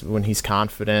he's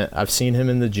confident. I've seen him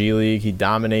in the G League. He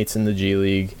dominates in the G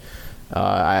League.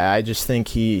 I just think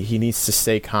he needs to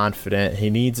stay confident. He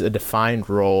needs a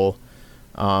defined role.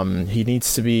 He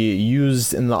needs to be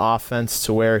used in the offense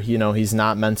to where he's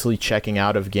not mentally checking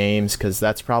out of games, because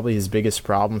that's probably his biggest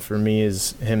problem for me,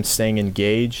 is him staying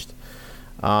engaged.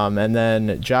 And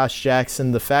then Josh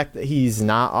Jackson, the fact that he's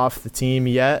not off the team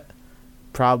yet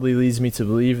probably leads me to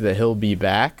believe that he'll be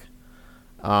back.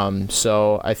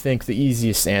 So I think the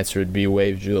easiest answer would be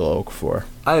waive Jahlil Okafor.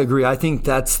 I agree. I think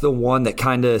that's the one that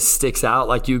kind of sticks out.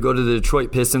 Like, you go to the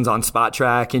Detroit Pistons on Spot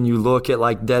Track and you look at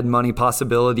like dead money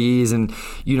possibilities, and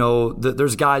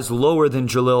there's guys lower than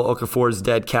Jahlil Okafor's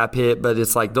dead cap hit, but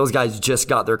it's like those guys just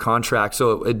got their contract,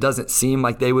 so it doesn't seem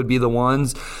like they would be the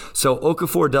ones. So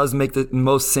Okafor does make the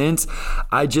most sense.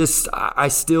 I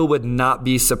still would not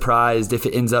be surprised if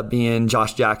it ends up being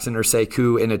Josh Jackson or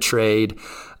Sekou in a trade.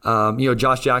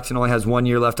 Josh Jackson only has 1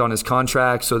 year left on his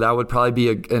contract, so that would probably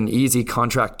be an easy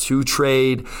contract to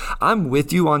trade. I'm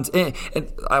with you on, and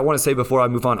I want to say before I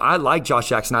move on, I like Josh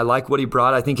Jackson. I like what he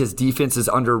brought. I think his defense is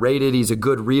underrated. He's a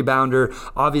good rebounder.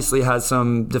 Obviously has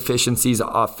some deficiencies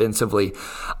offensively.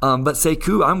 But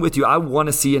Sekou, I'm with you. I want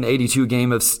to see an 82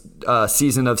 game of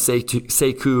season of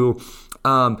Sekou.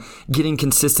 Getting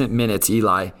consistent minutes,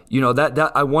 Eli.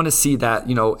 That I want to see that,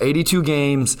 82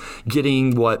 games,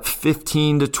 getting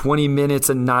 15 to 20 minutes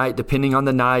a night, depending on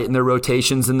the night and the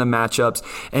rotations and the matchups,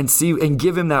 and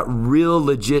give him that real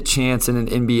legit chance in an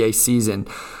NBA season.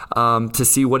 To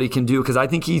see what he can do, because I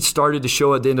think he started to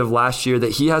show at the end of last year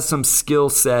that he has some skill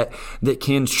set that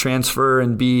can transfer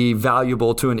and be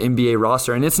valuable to an NBA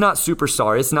roster. And it's not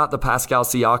superstar. It's not the Pascal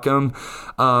Siakam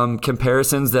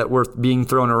comparisons that were being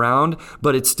thrown around,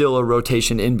 but it's still a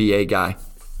rotation NBA guy.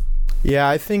 Yeah,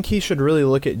 I think he should really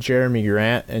look at Jeremy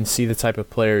Grant and see the type of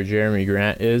player Jeremy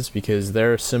Grant is, because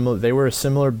they were a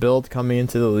similar build coming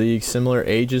into the league, similar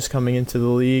ages coming into the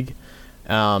league.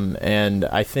 And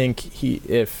I think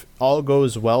if all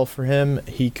goes well for him,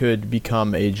 he could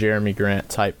become a Jeremy Grant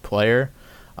type player.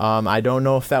 I don't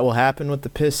know if that will happen with the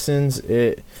Pistons.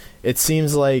 It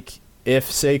seems like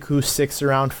if Sekou sticks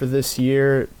around for this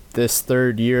year, this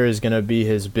third year is going to be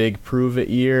his big prove it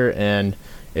year. And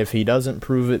if he doesn't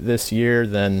prove it this year,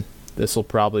 then this will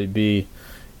probably be,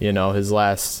 his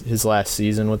last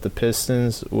season with the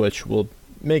Pistons, which will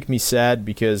make me sad,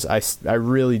 because I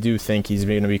really do think he's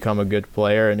going to become a good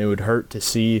player, and it would hurt to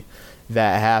see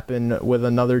that happen with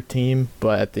another team,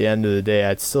 but at the end of the day,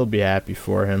 I'd still be happy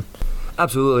for him.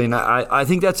 Absolutely, and I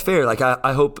think that's fair. Like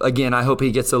I hope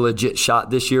he gets a legit shot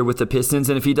this year with the Pistons,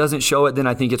 and if he doesn't show it, then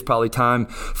I think it's probably time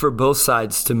for both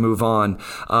sides to move on.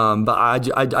 But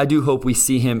I do hope we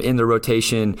see him in the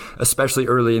rotation, especially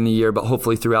early in the year, but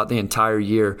hopefully throughout the entire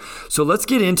year. So let's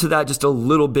get into that just a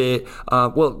little bit.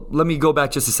 Well, let me go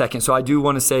back just a second. So I do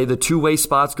want to say the two-way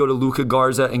spots go to Luka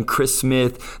Garza and Chris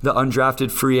Smith, the undrafted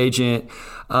free agent,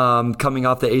 coming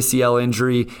off the ACL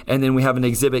injury, and then we have an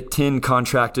Exhibit 10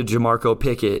 contract to Jamarco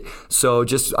Pickett. So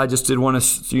I just did want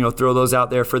to throw those out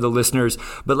there for the listeners.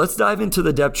 But let's dive into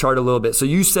the depth chart a little bit. So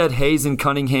you said Hayes and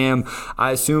Cunningham.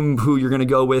 I assume who you're going to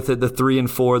go with at the 3 and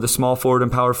 4, the small forward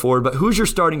and power forward. But who's your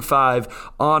starting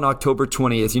 5 on October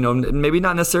 20th? Maybe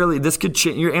not necessarily. This could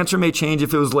change. Your answer may change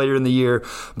if it was later in the year.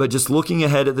 But just looking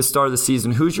ahead at the start of the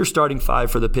season, who's your starting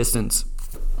 5 for the Pistons?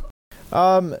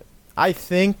 I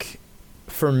think,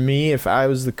 for me, if I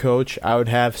was the coach, I would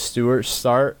have Stewart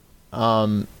start.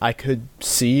 I could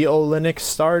see Olynyk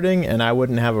starting, and I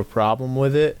wouldn't have a problem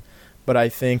with it. But I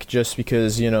think just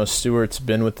because, Stewart's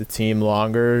been with the team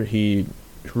longer, he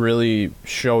really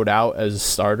showed out as a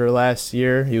starter last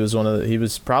year. He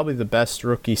was probably the best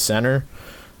rookie center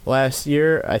last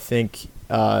year. I think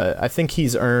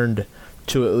he's earned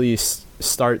to at least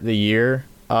start the year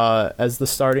as the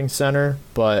starting center.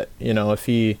 But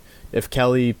if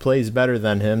Kelly plays better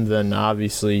than him, then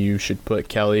obviously you should put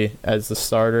Kelly as the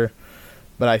starter.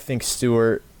 But I think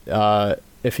Stewart,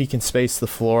 if he can space the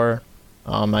floor,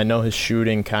 I know his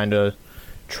shooting kind of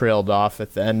trailed off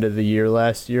at the end of the year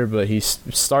last year, but he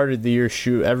started the year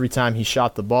every time he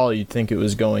shot the ball, you'd think it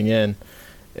was going in.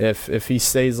 If he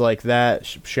stays like that,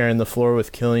 sharing the floor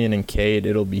with Killian and Cade,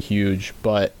 it'll be huge.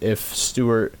 But if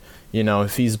Stewart,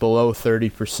 if he's below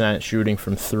 30% shooting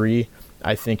from 3,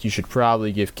 I think you should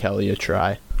probably give Kelly a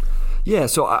try. Yeah,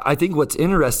 so I think what's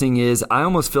interesting is I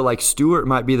almost feel like Stewart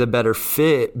might be the better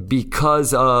fit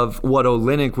because of what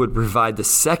Olynyk would provide the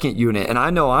second unit. And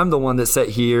I know I'm the one that sat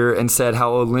here and said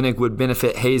how Olynyk would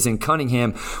benefit Hayes and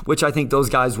Cunningham, which I think those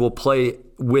guys will play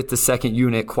with the second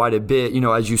unit quite a bit,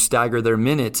 as you stagger their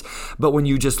minutes. But when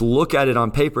you just look at it on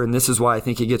paper, and this is why I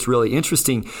think it gets really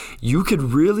interesting, you could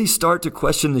really start to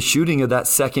question the shooting of that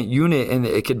second unit, and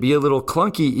it could be a little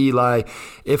clunky, Eli,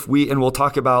 and we'll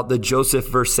talk about the Joseph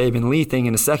versus Saban Lee thing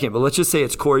in a second, but let's just say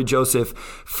it's Corey Joseph,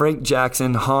 Frank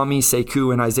Jackson, Hami,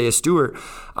 Sekou, and Isaiah Stewart.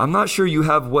 I'm not sure you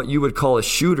have what you would call a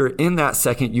shooter in that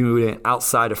second unit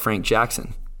outside of Frank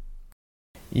Jackson.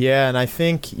 Yeah, and I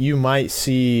think you might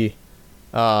see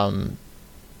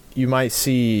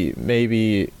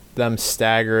maybe them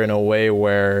stagger in a way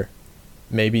where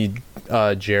maybe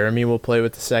Jeremy will play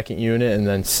with the second unit, and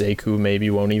then Sekou maybe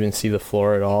won't even see the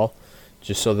floor at all,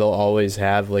 just so they'll always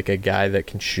have like a guy that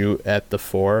can shoot at the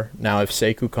 4. Now, if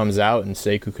Sekou comes out and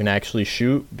Sekou can actually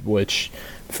shoot, which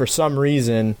for some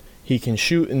reason he can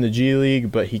shoot in the G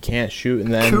League, but he can't shoot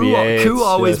in the NBA. Koo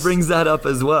always brings that up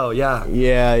as well, yeah.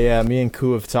 Yeah, me and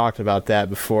Koo have talked about that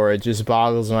before. It just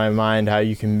boggles my mind how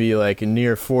you can be like a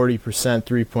near 40%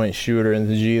 three-point shooter in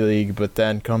the G League, but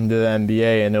then come to the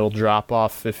NBA and it'll drop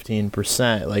off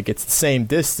 15%. Like, it's the same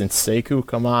distance, Sekou,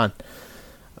 come on.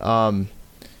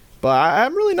 But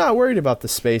I'm really not worried about the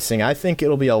spacing. I think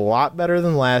it'll be a lot better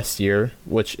than last year,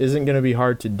 which isn't going to be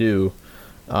hard to do.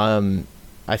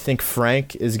 I think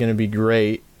Frank is going to be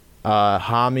great.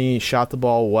 Hami shot the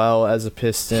ball well as a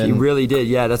Piston. He really did.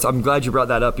 Yeah, I'm glad you brought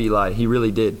that up, Eli. He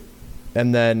really did.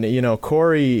 And then,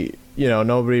 Corey,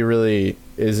 nobody really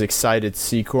is excited to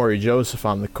see Corey Joseph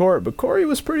on the court, but Corey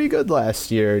was pretty good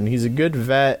last year, and he's a good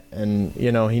vet, and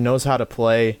he knows how to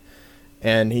play,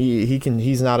 and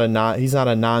he's not a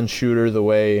non-shooter the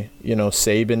way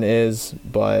Saban is,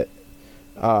 but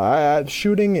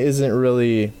shooting isn't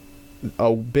really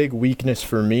a big weakness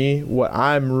for me. What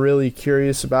I'm really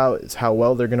curious about is how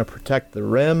well they're going to protect the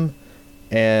rim,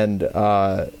 and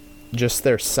just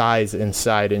their size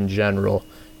inside in general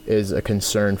is a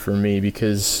concern for me,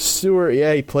 because Stewart,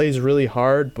 he plays really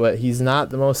hard, but he's not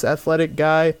the most athletic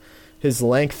guy. His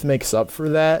length makes up for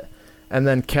that. And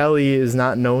then Kelly is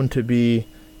not known to be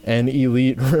an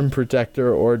elite rim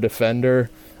protector or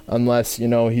defender, unless,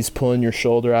 he's pulling your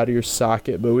shoulder out of your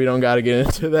socket, but we don't got to get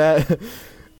into that.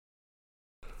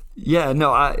 Yeah,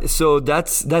 no, so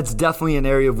that's definitely an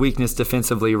area of weakness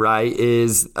defensively, right?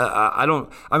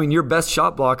 Your best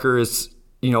shot blocker is,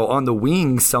 on the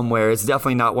wing somewhere. It's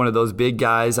definitely not one of those big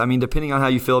guys. I mean, depending on how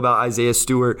you feel about Isaiah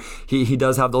Stewart, he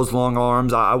does have those long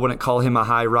arms. I wouldn't call him a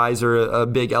high riser, a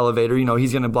big elevator.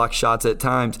 He's going to block shots at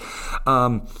times.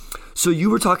 So you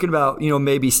were talking about,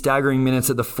 maybe staggering minutes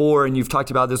at the 4, and you've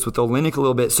talked about this with Olynyk a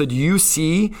little bit. So do you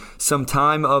see some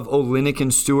time of Olynyk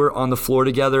and Stewart on the floor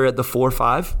together at the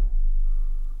 4-5?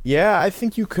 Yeah, I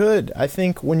think you could. I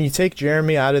think when you take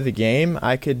Jeremy out of the game,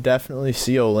 I could definitely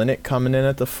see Olynyk coming in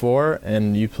at the 4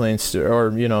 and you playing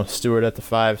Stewart at the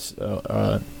 5,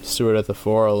 Stewart at the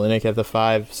 4, Olynyk at the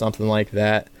 5, something like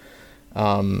that.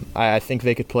 I think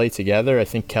they could play together. I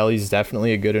think Kelly's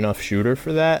definitely a good enough shooter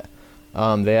for that.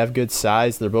 They have good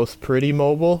size. They're both pretty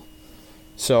mobile.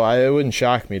 So it wouldn't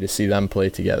shock me to see them play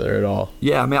together at all.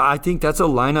 Yeah, I mean, I think that's a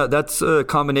lineup. That's a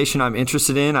combination I'm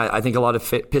interested in. I think a lot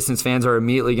of Pistons fans are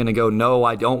immediately going to go, no,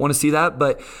 I don't want to see that.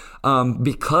 But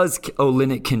because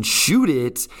Olynyk can shoot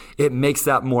it, it makes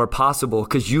that more possible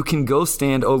because you can go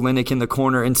stand Olynyk in the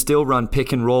corner and still run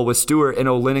pick and roll with Stewart, and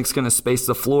Olynyk's going to space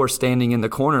the floor standing in the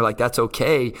corner. Like, that's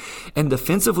okay. And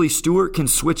defensively, Stewart can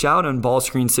switch out on ball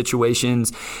screen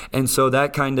situations, and so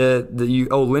that kind of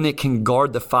Olynyk can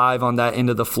guard the 5 on that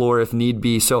end of the floor if need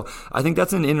be. So I think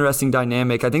that's an interesting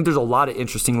dynamic. I think there's a lot of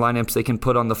interesting lineups they can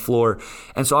put on the floor.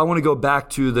 And so I want to go back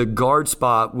to the guard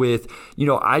spot with,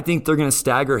 I think they're going to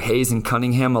stagger Hayes and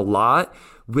Cunningham a lot,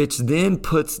 which then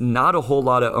puts not a whole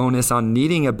lot of onus on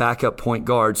needing a backup point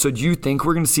guard. So do you think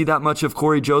we're going to see that much of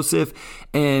Corey Joseph?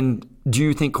 And do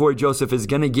you think Corey Joseph is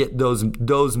going to get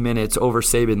those minutes over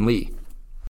Saben Lee?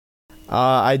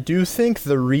 I do think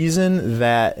the reason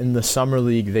that in the Summer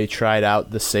League they tried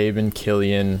out the Saben,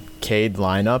 Killian, Cade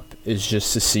lineup is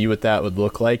just to see what that would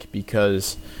look like,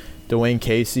 because Dwayne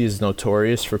Casey is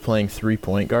notorious for playing 3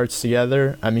 point guards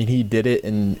together. I mean, he did it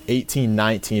in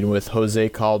 18-19 with Jose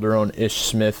Calderon, Ish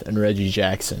Smith, and Reggie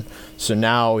Jackson. So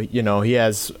now, he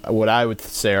has what I would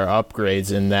say are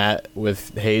upgrades in that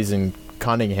with Hayes and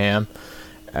Cunningham.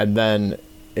 And then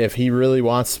if he really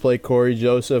wants to play Corey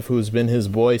Joseph, who's been his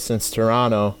boy since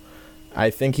Toronto, I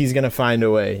think he's going to find a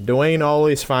way. Dwayne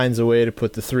always finds a way to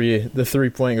put the 3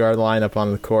 point guard lineup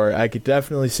on the court. I could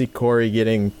definitely see Corey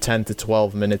getting 10 to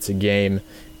 12 minutes a game,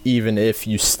 even if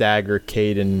you stagger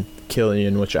Cade and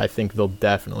Killian, which I think they'll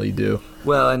definitely do.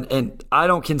 Well, and I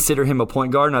don't consider him a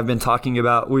point guard, and we've been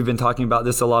talking about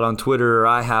this a lot on Twitter, or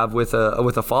I have with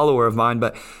a follower of mine,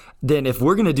 but then if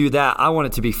we're going to do that, I want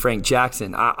it to be Frank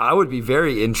Jackson. I would be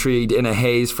very intrigued in a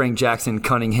Hayes, Frank Jackson,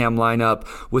 Cunningham lineup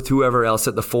with whoever else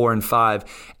at the 4 and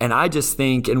 5. And I just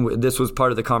think, and this was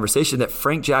part of the conversation, that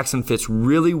Frank Jackson fits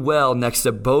really well next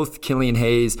to both Killian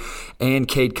Hayes and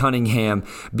Cade Cunningham,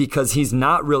 because he's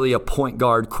not really a point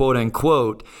guard, quote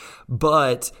unquote,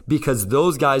 but because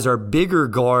those guys are bigger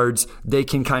guards, they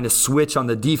can kind of switch on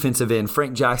the defensive end.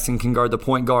 Frank Jackson can guard the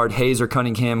point guard, Hayes or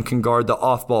Cunningham can guard the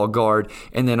off-ball guard,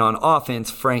 and then on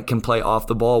offense, Frank can play off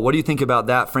the ball. What do you think about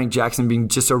that, Frank Jackson being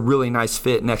just a really nice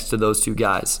fit next to those two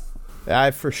guys?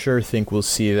 I for sure think we'll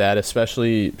see that,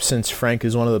 especially since Frank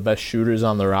is one of the best shooters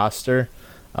on the roster.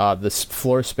 The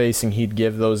floor spacing he'd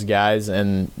give those guys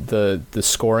and the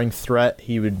scoring threat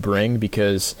he would bring,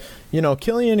 because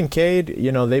Killian and Cade,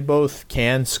 they both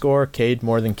can score. Cade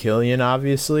more than Killian,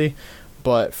 obviously,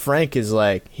 but Frank is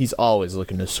he's always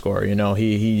looking to score.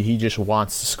 He just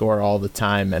wants to score all the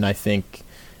time, and I think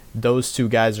those two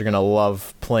guys are going to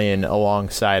love playing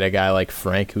alongside a guy like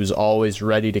Frank, who's always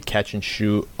ready to catch and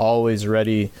shoot, always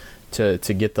ready to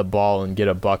get the ball and get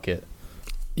a bucket.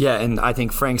 Yeah, and I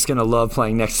think Frank's going to love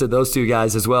playing next to those two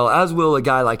guys as well, as will a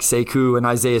guy like Sekou and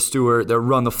Isaiah Stewart that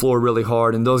run the floor really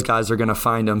hard, and those guys are going to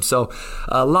find him. So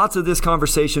lots of this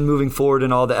conversation moving forward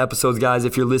in all the episodes, guys,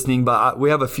 if you're listening. But we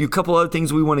have couple other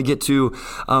things we want to get to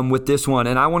with this one,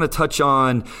 and I want to touch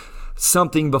on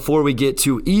something before we get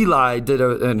to. Eli did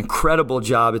an incredible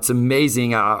job. It's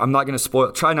amazing. I'm not going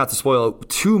to try not to spoil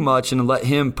too much and let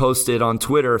him post it on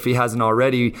Twitter if he hasn't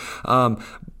already.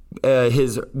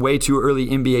 His way too early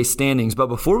NBA standings. But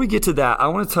before we get to that, I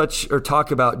want to talk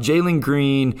about Jalen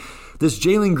Green, this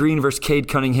Jalen Green versus Cade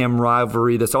Cunningham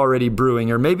rivalry that's already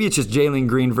brewing, or maybe it's just Jalen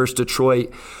Green versus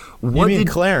Detroit.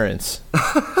 Clarence?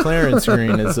 Clarence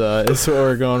Green is what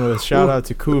we're going with. Shout out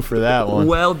to Koo for that one.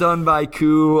 Well done by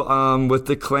Koo with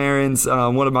the Clarence,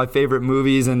 one of my favorite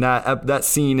movies, and that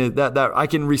scene is that I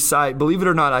can recite. Believe it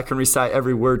or not, I can recite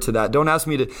every word to that. Don't ask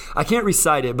me to. I can't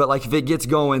recite it, but if it gets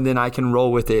going, then I can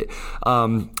roll with it.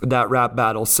 That rap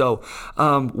battle. So,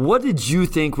 what did you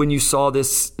think when you saw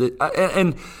this?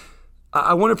 And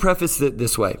I want to preface it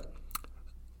this way.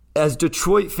 As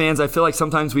Detroit fans, I feel like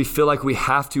sometimes we feel like we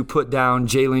have to put down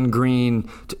Jalen Green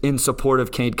in support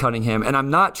of Cade Cunningham. And I'm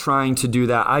not trying to do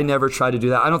that. I never try to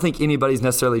do that. I don't think anybody's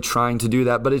necessarily trying to do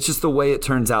that, but it's just the way it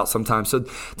turns out sometimes. So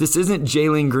this isn't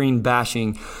Jalen Green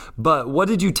bashing. But what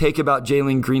did you take about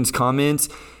Jalen Green's comments?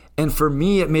 And for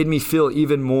me, it made me feel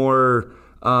even more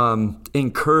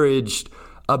encouraged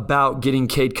about getting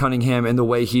Cade Cunningham and the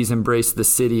way he's embraced the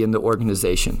city and the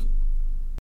organization.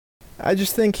 I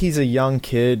just think he's a young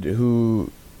kid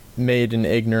who made an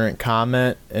ignorant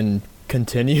comment and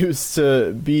continues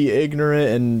to be ignorant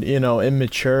and,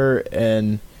 immature,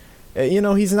 and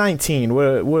he's 19.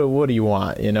 What do you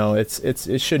want?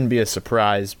 It shouldn't be a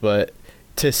surprise, but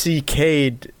to see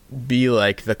Cade be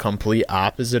like the complete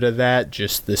opposite of that,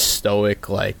 just this stoic,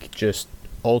 like just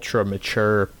ultra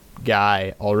mature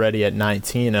guy already at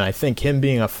 19, and I think him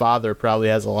being a father probably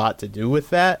has a lot to do with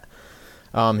that.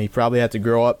 He probably had to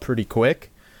grow up pretty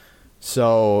quick,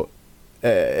 so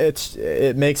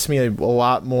it makes me a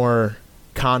lot more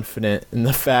confident in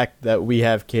the fact that we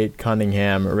have Cade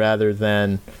Cunningham rather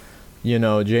than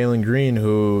Jalen Green,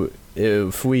 who,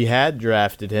 if we had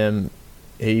drafted him,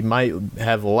 he might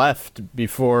have left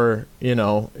before,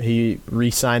 he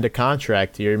re-signed a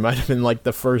contract here. He might have been like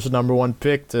the first number 1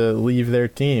 pick to leave their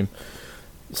team.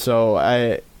 So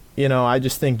I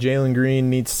just think Jalen Green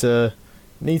needs to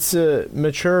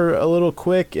mature a little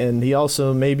quick, and he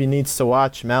also maybe needs to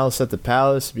watch Malice at the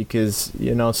Palace, because,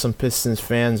 some Pistons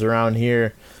fans around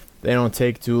here, they don't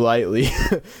take too lightly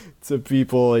to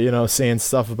people, saying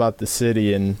stuff about the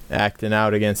city and acting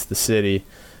out against the city.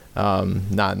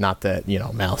 Not that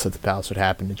Malice at the Palace would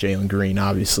happen to Jalen Green,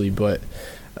 obviously, but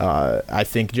I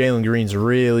think Jalen Green's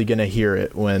really gonna hear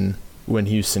it when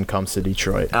Houston comes to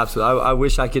Detroit. Absolutely. I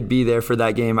wish I could be there for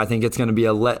that game. I think it's going to be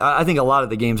I think a lot of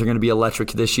the games are going to be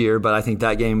electric this year, but I think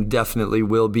that game definitely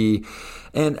will be.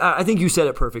 And I think you said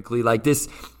it perfectly. Like this,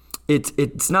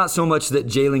 it's not so much that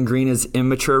Jalen Green is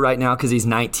immature right now because he's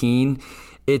 19.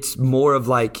 It's more of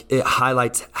like it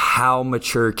highlights how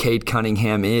mature Cade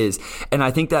Cunningham is. And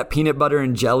I think that peanut butter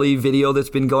and jelly video that's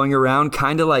been going around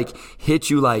kind of like hits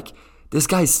you like, this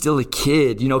guy's still a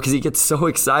kid, because he gets so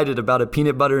excited about a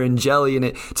peanut butter and jelly.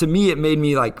 And to me, it made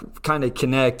me like kind of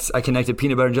connect. I connected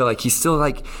peanut butter and jelly. Like he's still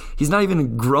like, he's not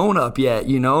even grown up yet,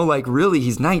 like really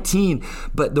he's 19,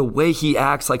 but the way he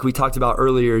acts, like we talked about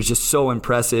earlier, is just so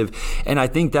impressive. And I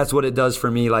think that's what it does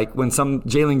for me. Like when some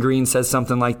Jalen Green says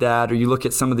something like that, or you look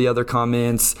at some of the other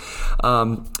comments,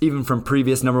 even from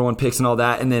previous number 1 picks and all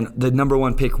that. And then the number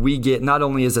 1 pick we get not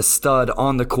only is a stud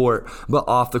on the court, but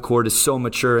off the court is so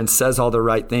mature and says all the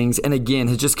right things, and again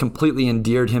has just completely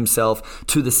endeared himself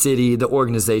to the city, the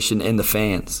organization, and the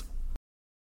fans.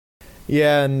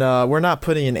 Yeah, and we're not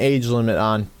putting an age limit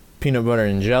on peanut butter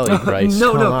and jelly, Bryce.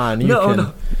 Come on,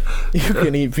 you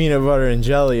can eat peanut butter and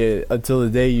jelly until the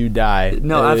day you die.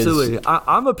 No, absolutely.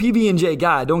 I'm a PB&J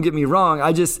guy. Don't get me wrong.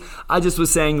 I just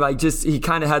was saying, like, just he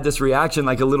kind of had this reaction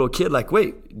like a little kid, like,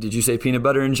 wait, did you say peanut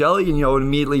butter and jelly? And it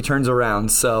immediately turns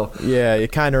around. So yeah,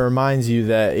 it kind of reminds you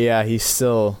that he's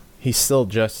still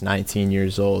just 19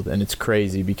 years old, and it's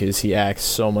crazy because he acts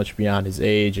so much beyond his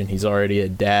age, and he's already a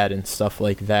dad and stuff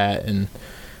like that. And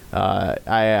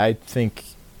I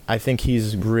think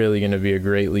he's really going to be a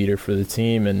great leader for the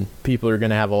team, and people are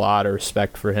going to have a lot of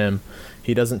respect for him.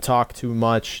 He doesn't talk too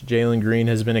much. Jalen Green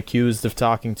has been accused of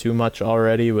talking too much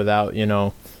already without,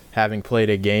 having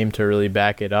played a game to really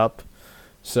back it up.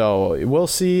 So we'll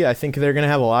see. I think they're going to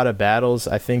have a lot of battles.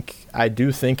 I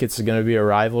do think it's going to be a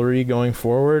rivalry going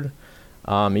forward.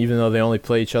 Even though they only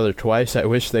play each other twice, I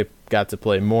wish they got to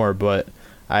play more. But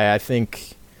I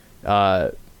think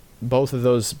both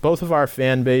of our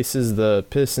fan bases, the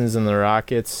Pistons and the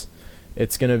Rockets,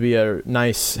 it's going to be a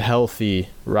nice, healthy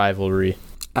rivalry.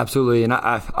 Absolutely, and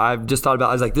I've just thought about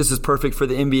it. I was like, this is perfect for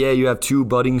the NBA. You have 2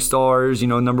 budding stars,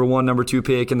 number 1, number 2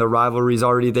 pick, and the rivalry's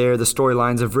already there. The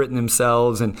storylines have written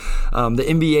themselves, and the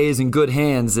NBA is in good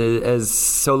hands.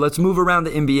 So let's move around the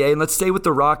NBA, and let's stay with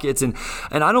the Rockets. And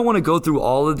I don't want to go through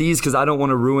all of these because I don't want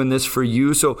to ruin this for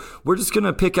you. So we're just going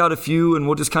to pick out a few, and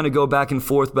we'll just kind of go back and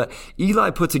forth. But Eli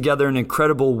put together an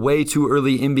incredible, way too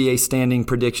early NBA standing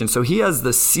prediction. So he has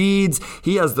the seeds,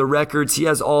 he has the records, he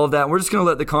has all of that. We're just going to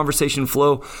let the conversation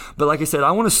flow. But like I said, I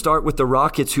want to start with the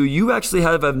Rockets, who you actually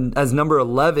have as number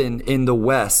 11 in the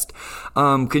West.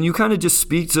 Can you kind of just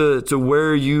speak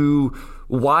to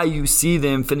why you see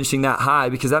them finishing that high?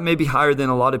 Because that may be higher than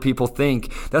a lot of people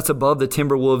think. That's above the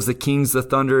Timberwolves, the Kings, the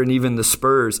Thunder, and even the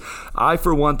Spurs. I,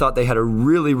 for one, thought they had a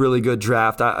really, really good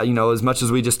draft. As much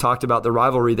as we just talked about the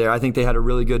rivalry there, I think they had a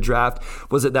really good draft.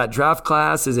 Was it that draft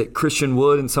class? Is it Christian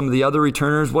Wood and some of the other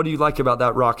returners? What do you like about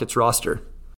that Rockets roster?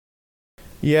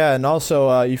 Yeah, and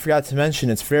also you forgot to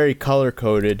mention it's very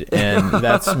color-coded, and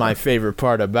that's my favorite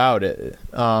part about it.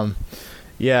 I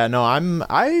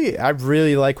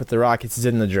really like what the Rockets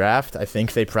did in the draft. I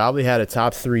think they probably had a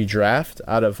top 3 draft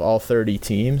out of all 30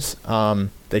 teams.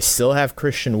 They still have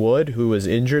Christian Wood, who was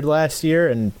injured last year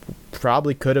and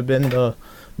probably could have been the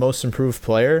most improved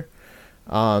player.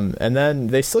 And then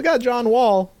they still got John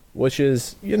Wall, which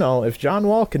is, if John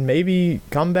Wall can maybe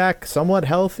come back somewhat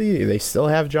healthy, they still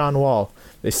have John Wall.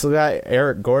 They still got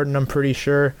Eric Gordon, I'm pretty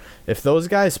sure. If those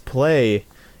guys play,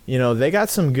 they got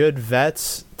some good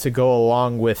vets to go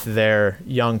along with their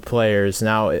young players.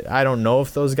 Now, I don't know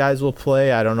if those guys will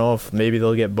play. I don't know if maybe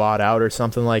they'll get bought out or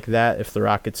something like that if the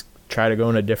Rockets try to go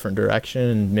in a different direction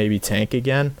and maybe tank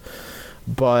again.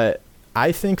 But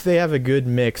I think they have a good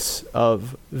mix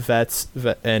of vets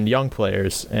and young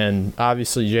players. And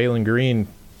obviously Jalen Green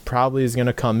probably is going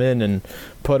to come in and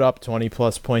put up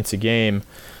 20-plus points a game.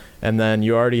 And then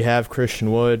you already have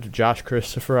Christian Wood, Josh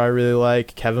Christopher I really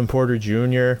like, Kevin Porter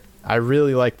Jr. I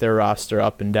really like their roster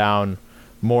up and down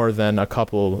more than a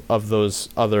couple of those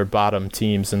other bottom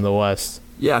teams in the West.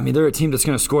 Yeah, I mean, they're a team that's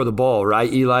going to score the ball,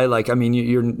 right, Eli? Like, I mean,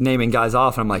 you're naming guys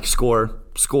off, and I'm like, score.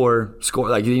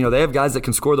 Like, they have guys that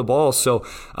can score the ball. So,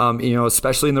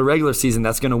 especially in the regular season,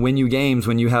 that's going to win you games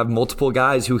when you have multiple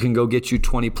guys who can go get you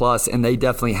 20-plus, and they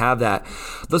definitely have that.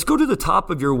 Let's go to the top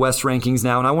of your West rankings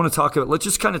now, and I want to let's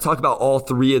just kind of talk about all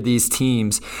three of these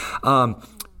teams.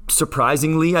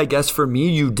 Surprisingly, I guess for me,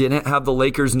 you didn't have the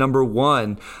Lakers number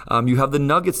one. You have the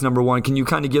Nuggets number one. Can you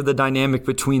kind of give the dynamic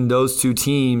between those two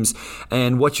teams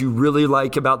and what you really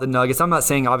like about the Nuggets? I'm not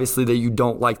saying obviously that you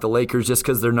don't like the Lakers just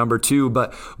because they're number two,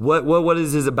 but what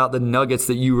is it about the Nuggets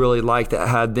that you really like that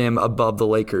had them above the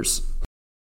Lakers?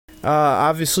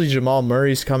 Obviously, Jamal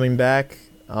Murray's coming back.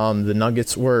 The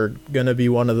Nuggets were going to be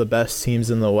one of the best teams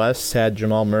in the West had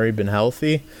Jamal Murray been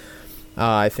healthy.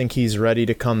 I think he's ready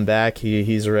to come back.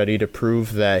 He's ready to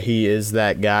prove that he is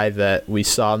that guy that we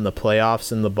saw in the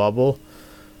playoffs in the bubble.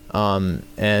 And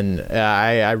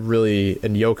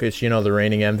Jokic, the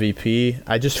reigning MVP.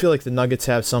 I just feel like the Nuggets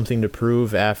have something to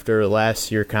prove after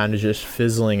last year kind of just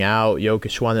fizzling out.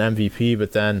 Jokic won the MVP,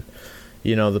 but then,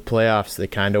 the playoffs, they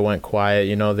kind of went quiet.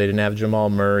 They didn't have Jamal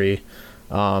Murray.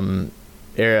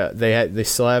 They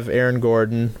still have Aaron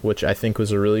Gordon, which I think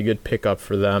was a really good pickup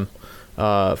for them.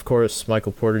 Of course,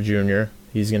 Michael Porter Jr.,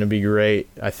 he's going to be great.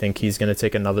 I think he's going to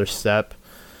take another step.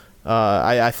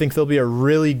 I think they'll be a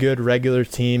really good regular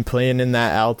team playing in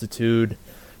that altitude.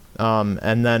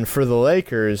 And then for the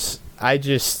Lakers,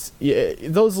 those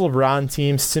LeBron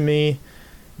teams to me,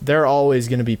 they're always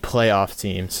going to be playoff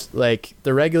teams. Like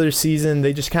the regular season,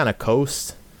 they just kind of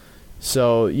coast.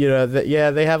 So,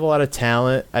 they have a lot of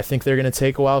talent. I think they're going to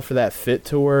take a while for that fit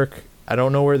to work. I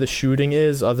don't know where the shooting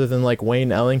is other than like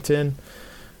Wayne Ellington.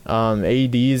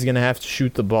 AD is going to have to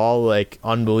shoot the ball like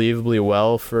unbelievably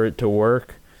well for it to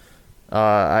work.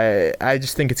 I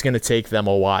just think it's going to take them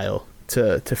a while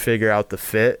to figure out the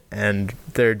fit, and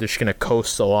they're just going to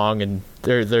coast along, and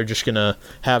they're just going to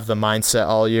have the mindset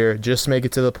all year. Just make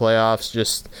it to the playoffs.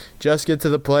 Just get to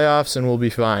the playoffs and we'll be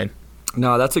fine.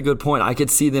 No, that's a good point. I could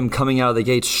see them coming out of the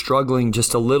gates struggling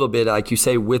just a little bit, like you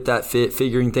say, with that fit,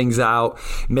 figuring things out,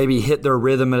 maybe hit their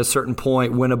rhythm at a certain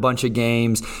point, win a bunch of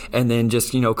games, and then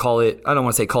just, call it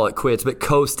quits, but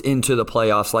coast into the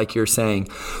playoffs like you're saying.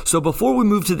 So before we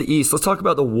move to the East, let's talk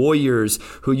about the Warriors,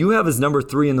 who you have as number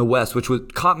 3 in the West, which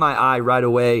caught my eye right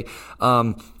away.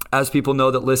 As people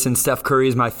know that listen, Steph Curry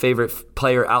is my favorite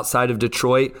player outside of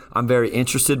Detroit. I'm very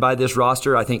interested by this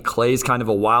roster. I think Klay's kind of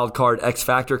a wild card X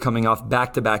factor coming off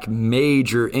back-to-back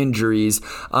major injuries.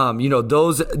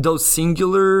 Those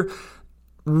singular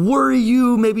worry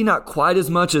you, maybe not quite as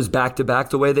much as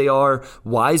back-to-back the way they are.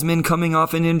 Wiseman coming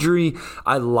off an injury.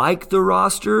 I like the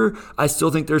roster. I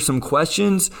still think there's some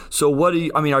questions. So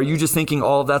are you just thinking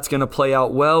all of that's going to play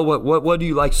out well? What do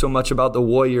you like so much about the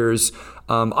Warriors?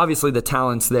 Obviously the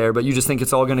talent's there, but you just think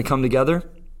it's all going to come together?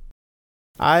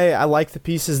 I like the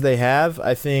pieces they have.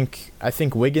 I think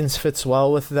Wiggins fits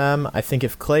well with them. I think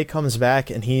if Klay comes back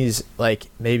and he's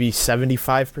like maybe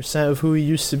 75% of who he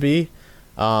used to be,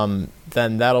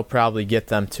 then that'll probably get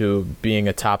them to being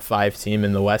a top 5 team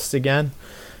in the West again.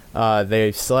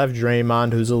 They still have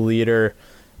Draymond, who's a leader.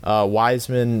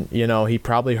 Wiseman, he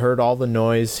probably heard all the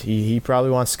noise. He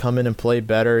probably wants to come in and play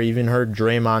better. Even heard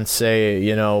Draymond say,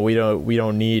 we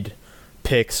don't need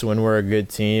picks when we're a good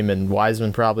team, and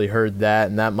Wiseman probably heard that,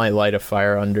 and that might light a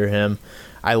fire under him.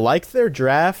 I like their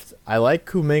draft. I like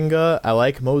Kuminga. I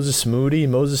like Moses Moody.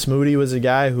 Moses Moody was a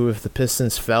guy who, if the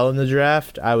Pistons fell in the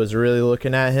draft, I was really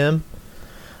looking at him.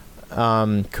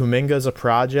 Kuminga's a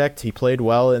project. He played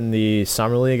well in the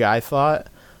Summer League, I thought.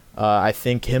 I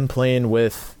think him playing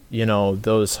with,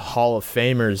 those Hall of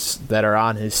Famers that are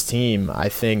on his team, I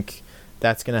think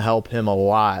that's going to help him a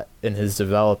lot in his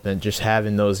development, just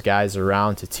having those guys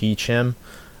around to teach him.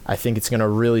 I think it's going to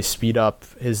really speed up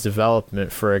his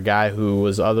development for a guy who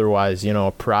was otherwise,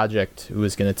 a project who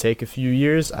was going to take a few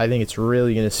years. I think it's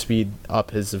really going to speed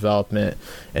up his development,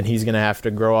 and he's going to have to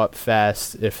grow up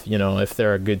fast if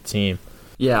they're a good team.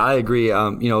 Yeah, I agree.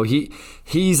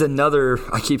 He's another,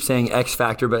 I keep saying X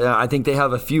factor, but I think they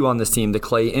have a few on this team. The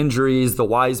Clay injuries, the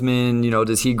Wiseman,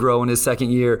 does he grow in his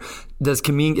second year? Is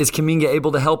Kuminga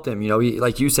able to help them?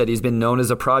 Like you said, he's been known as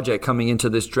a project coming into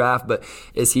this draft, but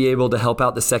is he able to help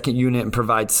out the second unit and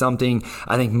provide something?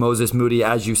 I think Moses Moody,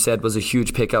 as you said, was a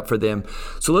huge pickup for them.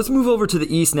 So let's move over to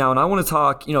the East now, and I want to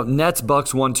talk, Nets,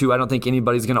 Bucks 1-2. I don't think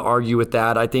anybody's going to argue with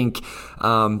that. I think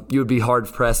you would be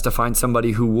hard-pressed to find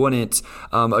somebody who wouldn't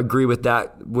agree with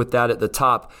that at the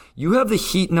top. You have the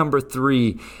Heat number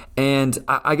 3, and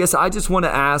I guess I just want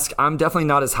to ask, I'm definitely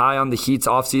not as high on the Heat's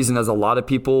offseason as a lot of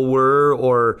people were,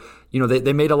 or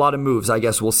they made a lot of moves, I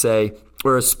guess we'll say,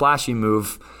 or a splashy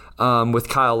move with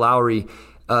Kyle Lowry.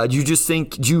 Do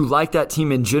you like that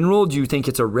team in general? Do you think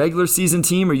it's a regular season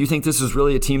team, or you think this is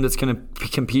really a team that's going to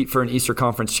compete for an Eastern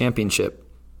Conference championship?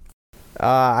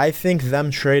 I think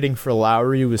them trading for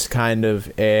Lowry was kind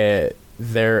of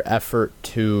their effort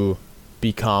to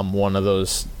become one of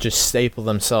those, just staple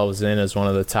themselves in as one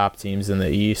of the top teams in the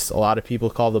East. A lot of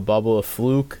people call the bubble a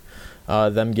fluke,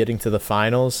 them getting to the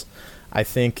finals. I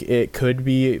think it could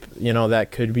be,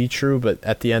 that could be true, but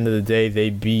at the end of the day,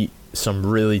 they beat some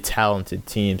really talented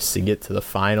teams to get to the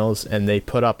finals, and they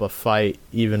put up a fight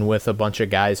even with a bunch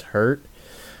of guys hurt.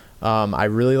 I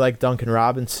really like Duncan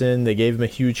Robinson. They gave him a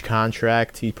huge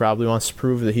contract. He probably wants to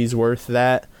prove that he's worth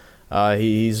that.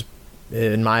 He's,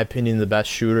 in my opinion, the best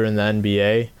shooter in the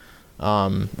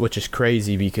NBA, which is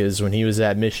crazy because when he was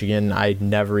at Michigan, I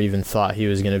never even thought he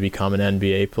was going to become an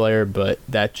NBA player, but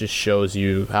that just shows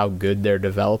you how good their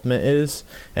development is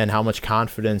and how much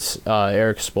confidence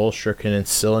Eric Spoelstra can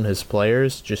instill in his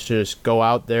players. Just go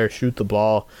out there, shoot the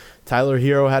ball. Tyler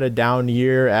Hero had a down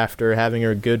year after having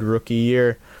a good rookie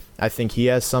year. I think he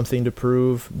has something to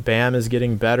prove. Bam is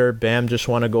getting better. Bam just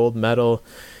won a gold medal.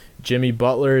 Jimmy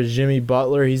Butler is Jimmy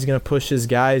Butler. He's going to push his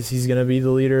guys. He's going to be the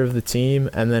leader of the team.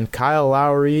 And then Kyle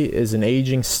Lowry is an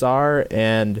aging star,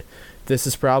 and this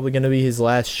is probably going to be his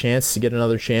last chance to get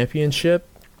another championship.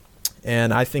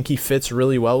 And I think he fits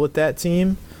really well with that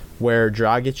team where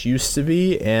Dragic used to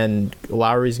be, and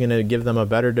Lowry's going to give them a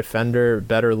better defender,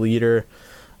 better leader,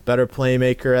 better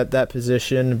playmaker at that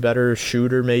position, better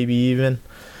shooter maybe even.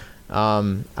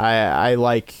 I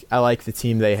like the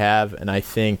team they have, and I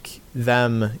think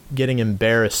them getting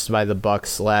embarrassed by the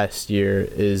Bucks last year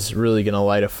is really going to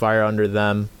light a fire under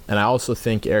them. And I also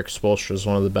think Eric Spoelstra is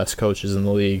one of the best coaches in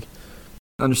the league.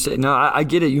 Understand. No, I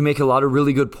get it. You make a lot of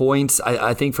really good points.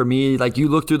 I think for me, like, you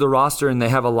look through the roster and they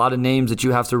have a lot of names that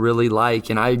you have to really like.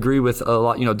 And I agree with a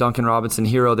lot, Duncan Robinson,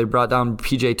 Hero. They brought down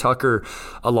PJ Tucker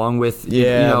along with,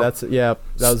 that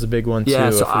was a big one too.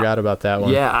 I forgot about that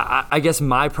one. Yeah, I guess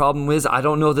my problem is I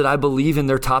don't know that I believe in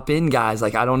their top end guys.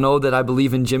 Like, I don't know that I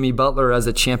believe in Jimmy Butler as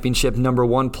a championship number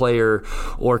 1 player,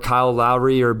 or Kyle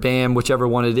Lowry or Bam, whichever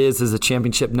one it is, as a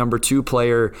championship number 2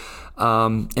 player.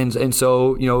 And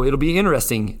so, it'll be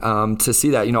interesting to see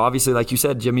that. Obviously, like you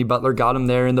said, Jimmy Butler got him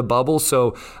there in the bubble,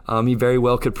 so he very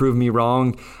well could prove me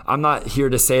wrong. I'm not here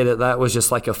to say that was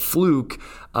just like a fluke.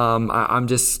 I'm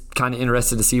just kind of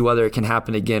interested to see whether it can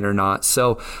happen again or not.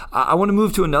 So I want to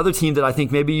move to another team that I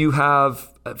think maybe you have,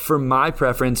 for my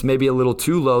preference, maybe a little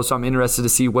too low, so I'm interested to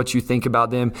see what you think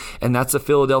about them, and that's the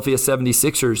Philadelphia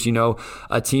 76ers,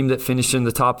 a team that finished in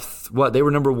the top, they were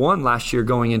number 1 last year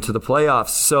going into the playoffs.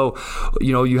 So,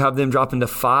 you have them dropping to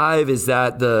 5. Is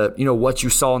that what you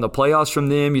saw in the playoffs from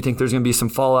them? You think there's going to be some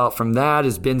fallout from that?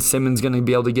 Is Ben Simmons going to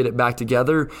be able to get it back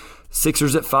together?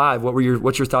 Sixers at 5.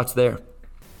 What's your thoughts there?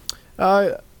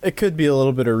 It could be a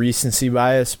little bit of recency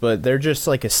bias, but they're just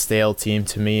like a stale team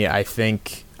to me. I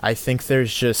think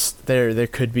there's just there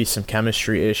could be some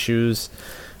chemistry issues.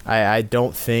 I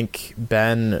don't think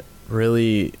Ben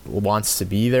really wants to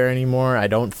be there anymore. I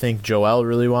don't think Joel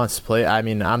really wants to play. I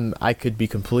mean, I could be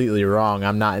completely wrong.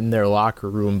 I'm not in their locker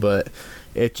room, but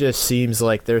it just seems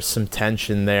like there's some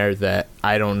tension there that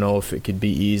I don't know if it could be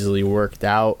easily worked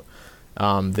out.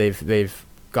 They've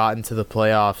gotten to the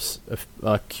playoffs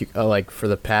like for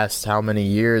the past how many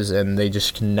years, and they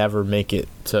just can never make it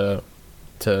to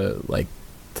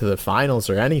the finals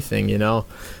or anything.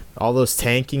 All those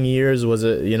tanking years, was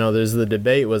it, there's the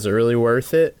debate, was it really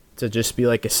worth it to just be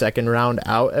like a second round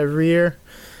out every year?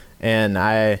 And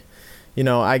I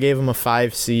gave them a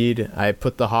 5 seed. I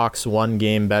put the Hawks 1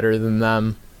 game better than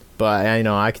them, but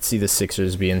I could see the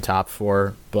Sixers being top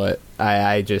 4, but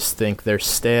I just think they're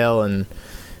stale, and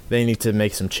they need to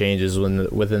make some changes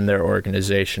within their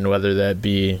organization, whether that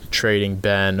be trading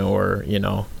Ben or,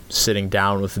 sitting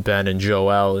down with Ben and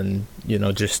Joel and,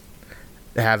 just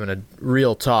having a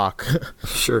real talk.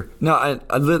 Sure. No,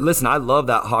 listen, I love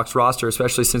that Hawks roster,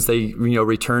 especially since they,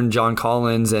 returned John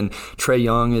Collins, and Trae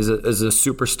Young is a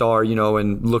superstar,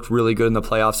 and looked really good in the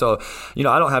playoffs. So,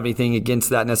 I don't have anything against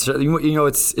that necessarily.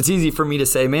 It's easy for me to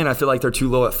say, man, I feel like they're too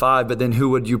low at 5, but then who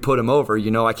would you put them over?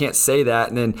 I can't say that.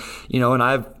 And then, and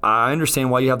I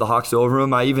understand why you have the Hawks over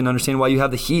them. I even understand why you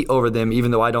have the Heat over them,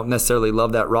 even though I don't necessarily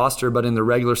love that roster, but in the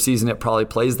regular season, it probably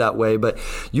plays that way. But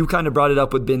you kind of brought it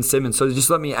up with Ben Simmons. So just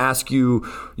let me ask you,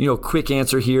 quick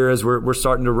answer here as we're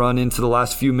starting to run into the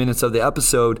last few minutes of the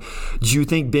episode. Do you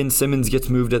think Ben Simmons gets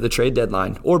moved at the trade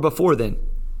deadline or before then?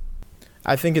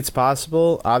 I think it's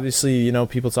possible. Obviously,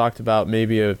 people talked about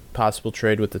maybe a possible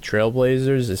trade with the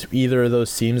Trailblazers. If either of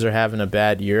those teams are having a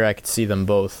bad year, I could see them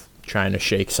both trying to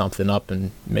shake something up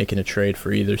and making a trade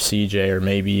for either CJ or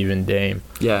maybe even Dame.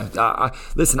 Yeah,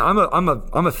 listen, I'm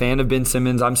a fan of Ben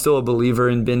Simmons. I'm still a believer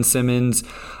in Ben Simmons.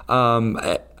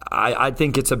 I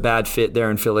think it's a bad fit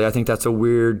there in Philly. I think that's a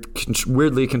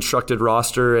weirdly constructed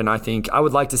roster, and I think I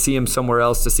would like to see him somewhere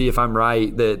else to see if I'm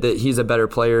right that he's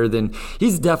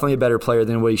he's definitely a better player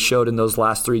than what he showed in those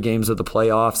last 3 games of the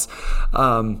playoffs.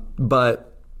 But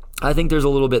I think there's a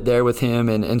little bit there with him,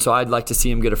 and so I'd like to see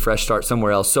him get a fresh start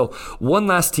somewhere else. So one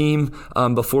last team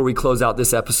before we close out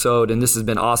this episode, and this has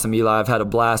been awesome, Eli. I've had a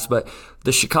blast, but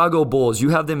the Chicago Bulls, you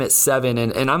have them at 7,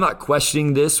 and I'm not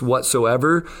questioning this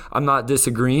whatsoever. I'm not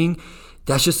disagreeing.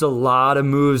 That's just a lot of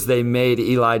moves they made,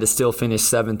 Eli, to still finish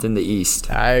 7th in the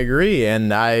East. I agree,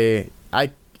 and I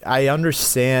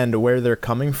understand where they're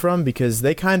coming from because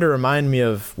they kind of remind me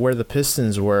of where the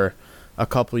Pistons were a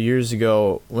couple years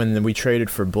ago when we traded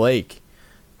for Blake,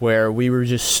 where we were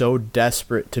just so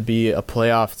desperate to be a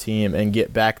playoff team and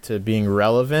get back to being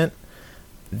relevant.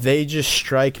 They just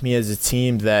strike me as a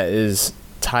team that is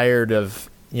tired of,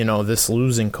 this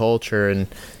losing culture and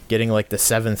getting like the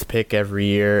 7th pick every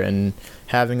year and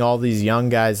having all these young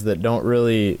guys that don't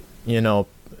really,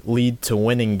 lead to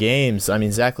winning games. I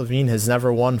mean, Zach LaVine has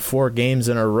never won 4 games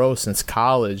in a row since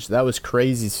college. That was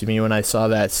crazy to me when I saw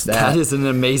that stat. That is an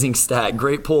amazing stat.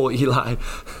 Great pull, Eli.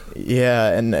 Yeah,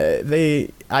 and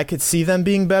I could see them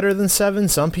being better than 7.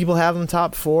 Some people have them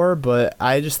top 4, but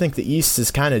I just think the East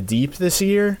is kind of deep this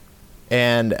year.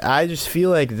 And I just feel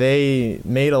like they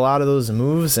made a lot of those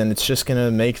moves, and it's just going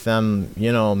to make them,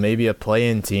 maybe a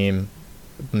play-in team,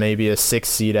 maybe a 6th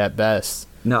seed at best.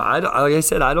 No, like I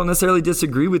said, I don't necessarily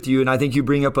disagree with you, and I think you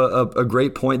bring up a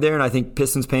great point there, and I think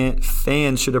Pistons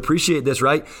fans should appreciate this,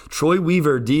 right? Troy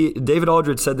Weaver, David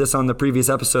Aldridge said this on the previous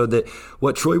episode, that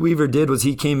what Troy Weaver did was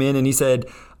he came in and he said,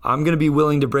 I'm going to be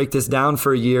willing to break this down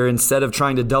for a year instead of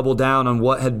trying to double down on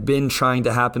what had been trying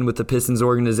to happen with the Pistons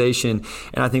organization.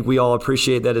 And I think we all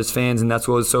appreciate that as fans, and that's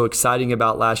what was so exciting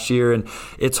about last year. And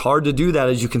it's hard to do that,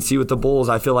 as you can see with the Bulls.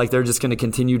 I feel like they're just going to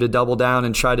continue to double down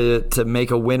and try to make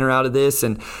a winner out of this.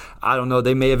 And I don't know,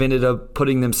 they may have ended up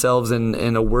putting themselves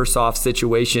in a worse off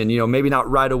situation, maybe not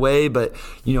right away, but,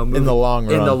 in the long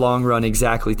run. In the long run,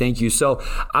 exactly. Thank you. So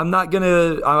I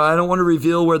don't want to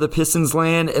reveal where the Pistons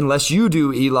land unless you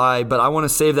do, Eli, but I want to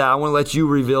save that. I want to let you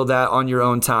reveal that on your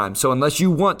own time. So unless you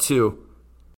want to.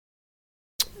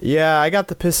 Yeah, I got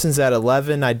the Pistons at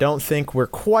 11. I don't think we're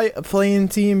quite a play-in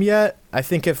team yet. I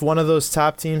think if one of those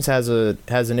top teams has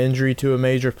an injury to a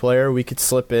major player, we could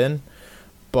slip in.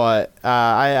 But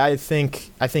I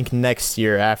think next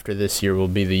year, after this year, will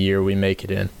be the year we make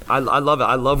it in. I love it.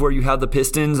 I love where you have the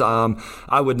Pistons.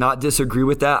 I would not disagree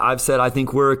with that. I've said I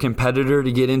think we're a competitor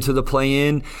to get into the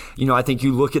play-in. I think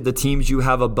you look at the teams you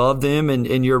have above them,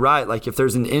 and you're right. Like if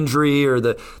there's an injury or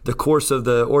the course of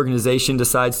the organization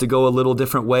decides to go a little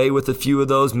different way with a few of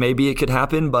those, maybe it could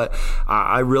happen. But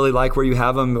I really like where you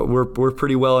have them. We're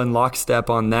pretty well in lockstep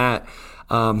on that.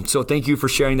 So thank you for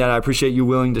sharing that. I appreciate you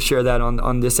willing to share that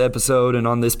on this episode and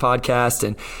on this podcast.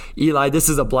 And Eli, this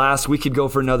is a blast. We could go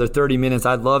for another 30 minutes.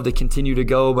 I'd love to continue to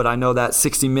go, but I know that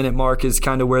 60-minute mark is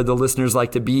kind of where the listeners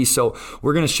like to be. So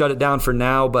we're going to shut it down for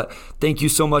now, but thank you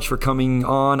so much for coming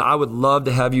on. I would love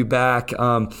to have you back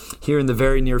here in the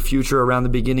very near future around the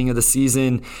beginning of the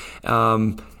season.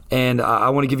 And I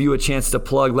want to give you a chance to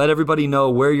plug. Let everybody know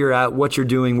where you're at, what you're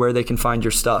doing, where they can find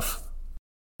your stuff.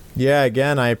 Yeah,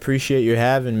 again, I appreciate you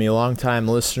having me. Long-time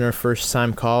listener,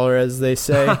 first-time caller, as they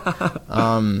say.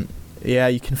 Yeah,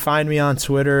 you can find me on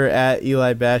Twitter at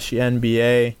Eli Bashi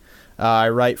NBA. I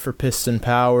write for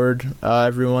PistonPowered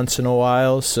every once in a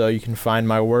while, so you can find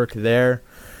my work there.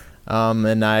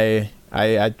 And I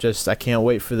can't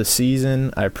wait for the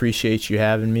season. I appreciate you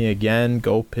having me again.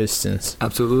 Go Pistons.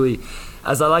 Absolutely.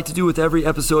 As I like to do with every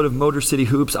episode of Motor City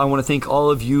Hoops, I want to thank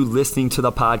all of you listening to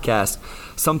the podcast.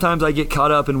 Sometimes I get caught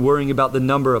up in worrying about the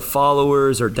number of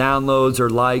followers or downloads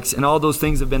or likes, and all those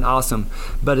things have been awesome.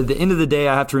 But at the end of the day,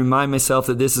 I have to remind myself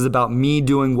that this is about me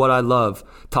doing what I love,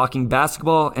 talking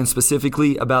basketball and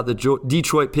specifically about the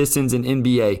Detroit Pistons and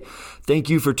NBA. Thank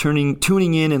you for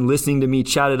tuning in and listening to me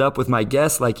chat it up with my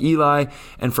guests like Eli,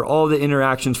 and for all the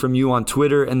interactions from you on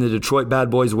Twitter and the Detroit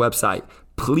Bad Boys website.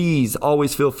 Please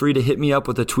always feel free to hit me up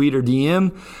with a tweet or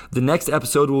DM. The next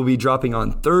episode will be dropping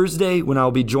on Thursday when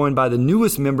I'll be joined by the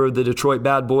newest member of the Detroit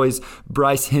Bad Boys,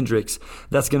 Bryce Hendricks.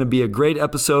 That's going to be a great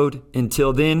episode.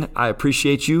 Until then, I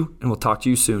appreciate you, and we'll talk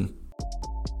to you soon.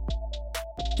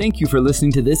 Thank you for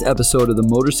listening to this episode of the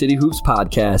Motor City Hoops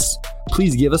podcast.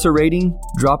 Please give us a rating,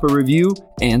 drop a review,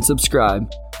 and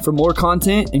subscribe. For more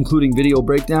content, including video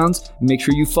breakdowns, make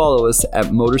sure you follow us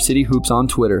at Motor City Hoops on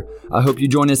Twitter. I hope you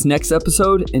join us next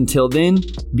episode. Until then,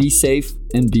 be safe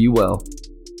and be well.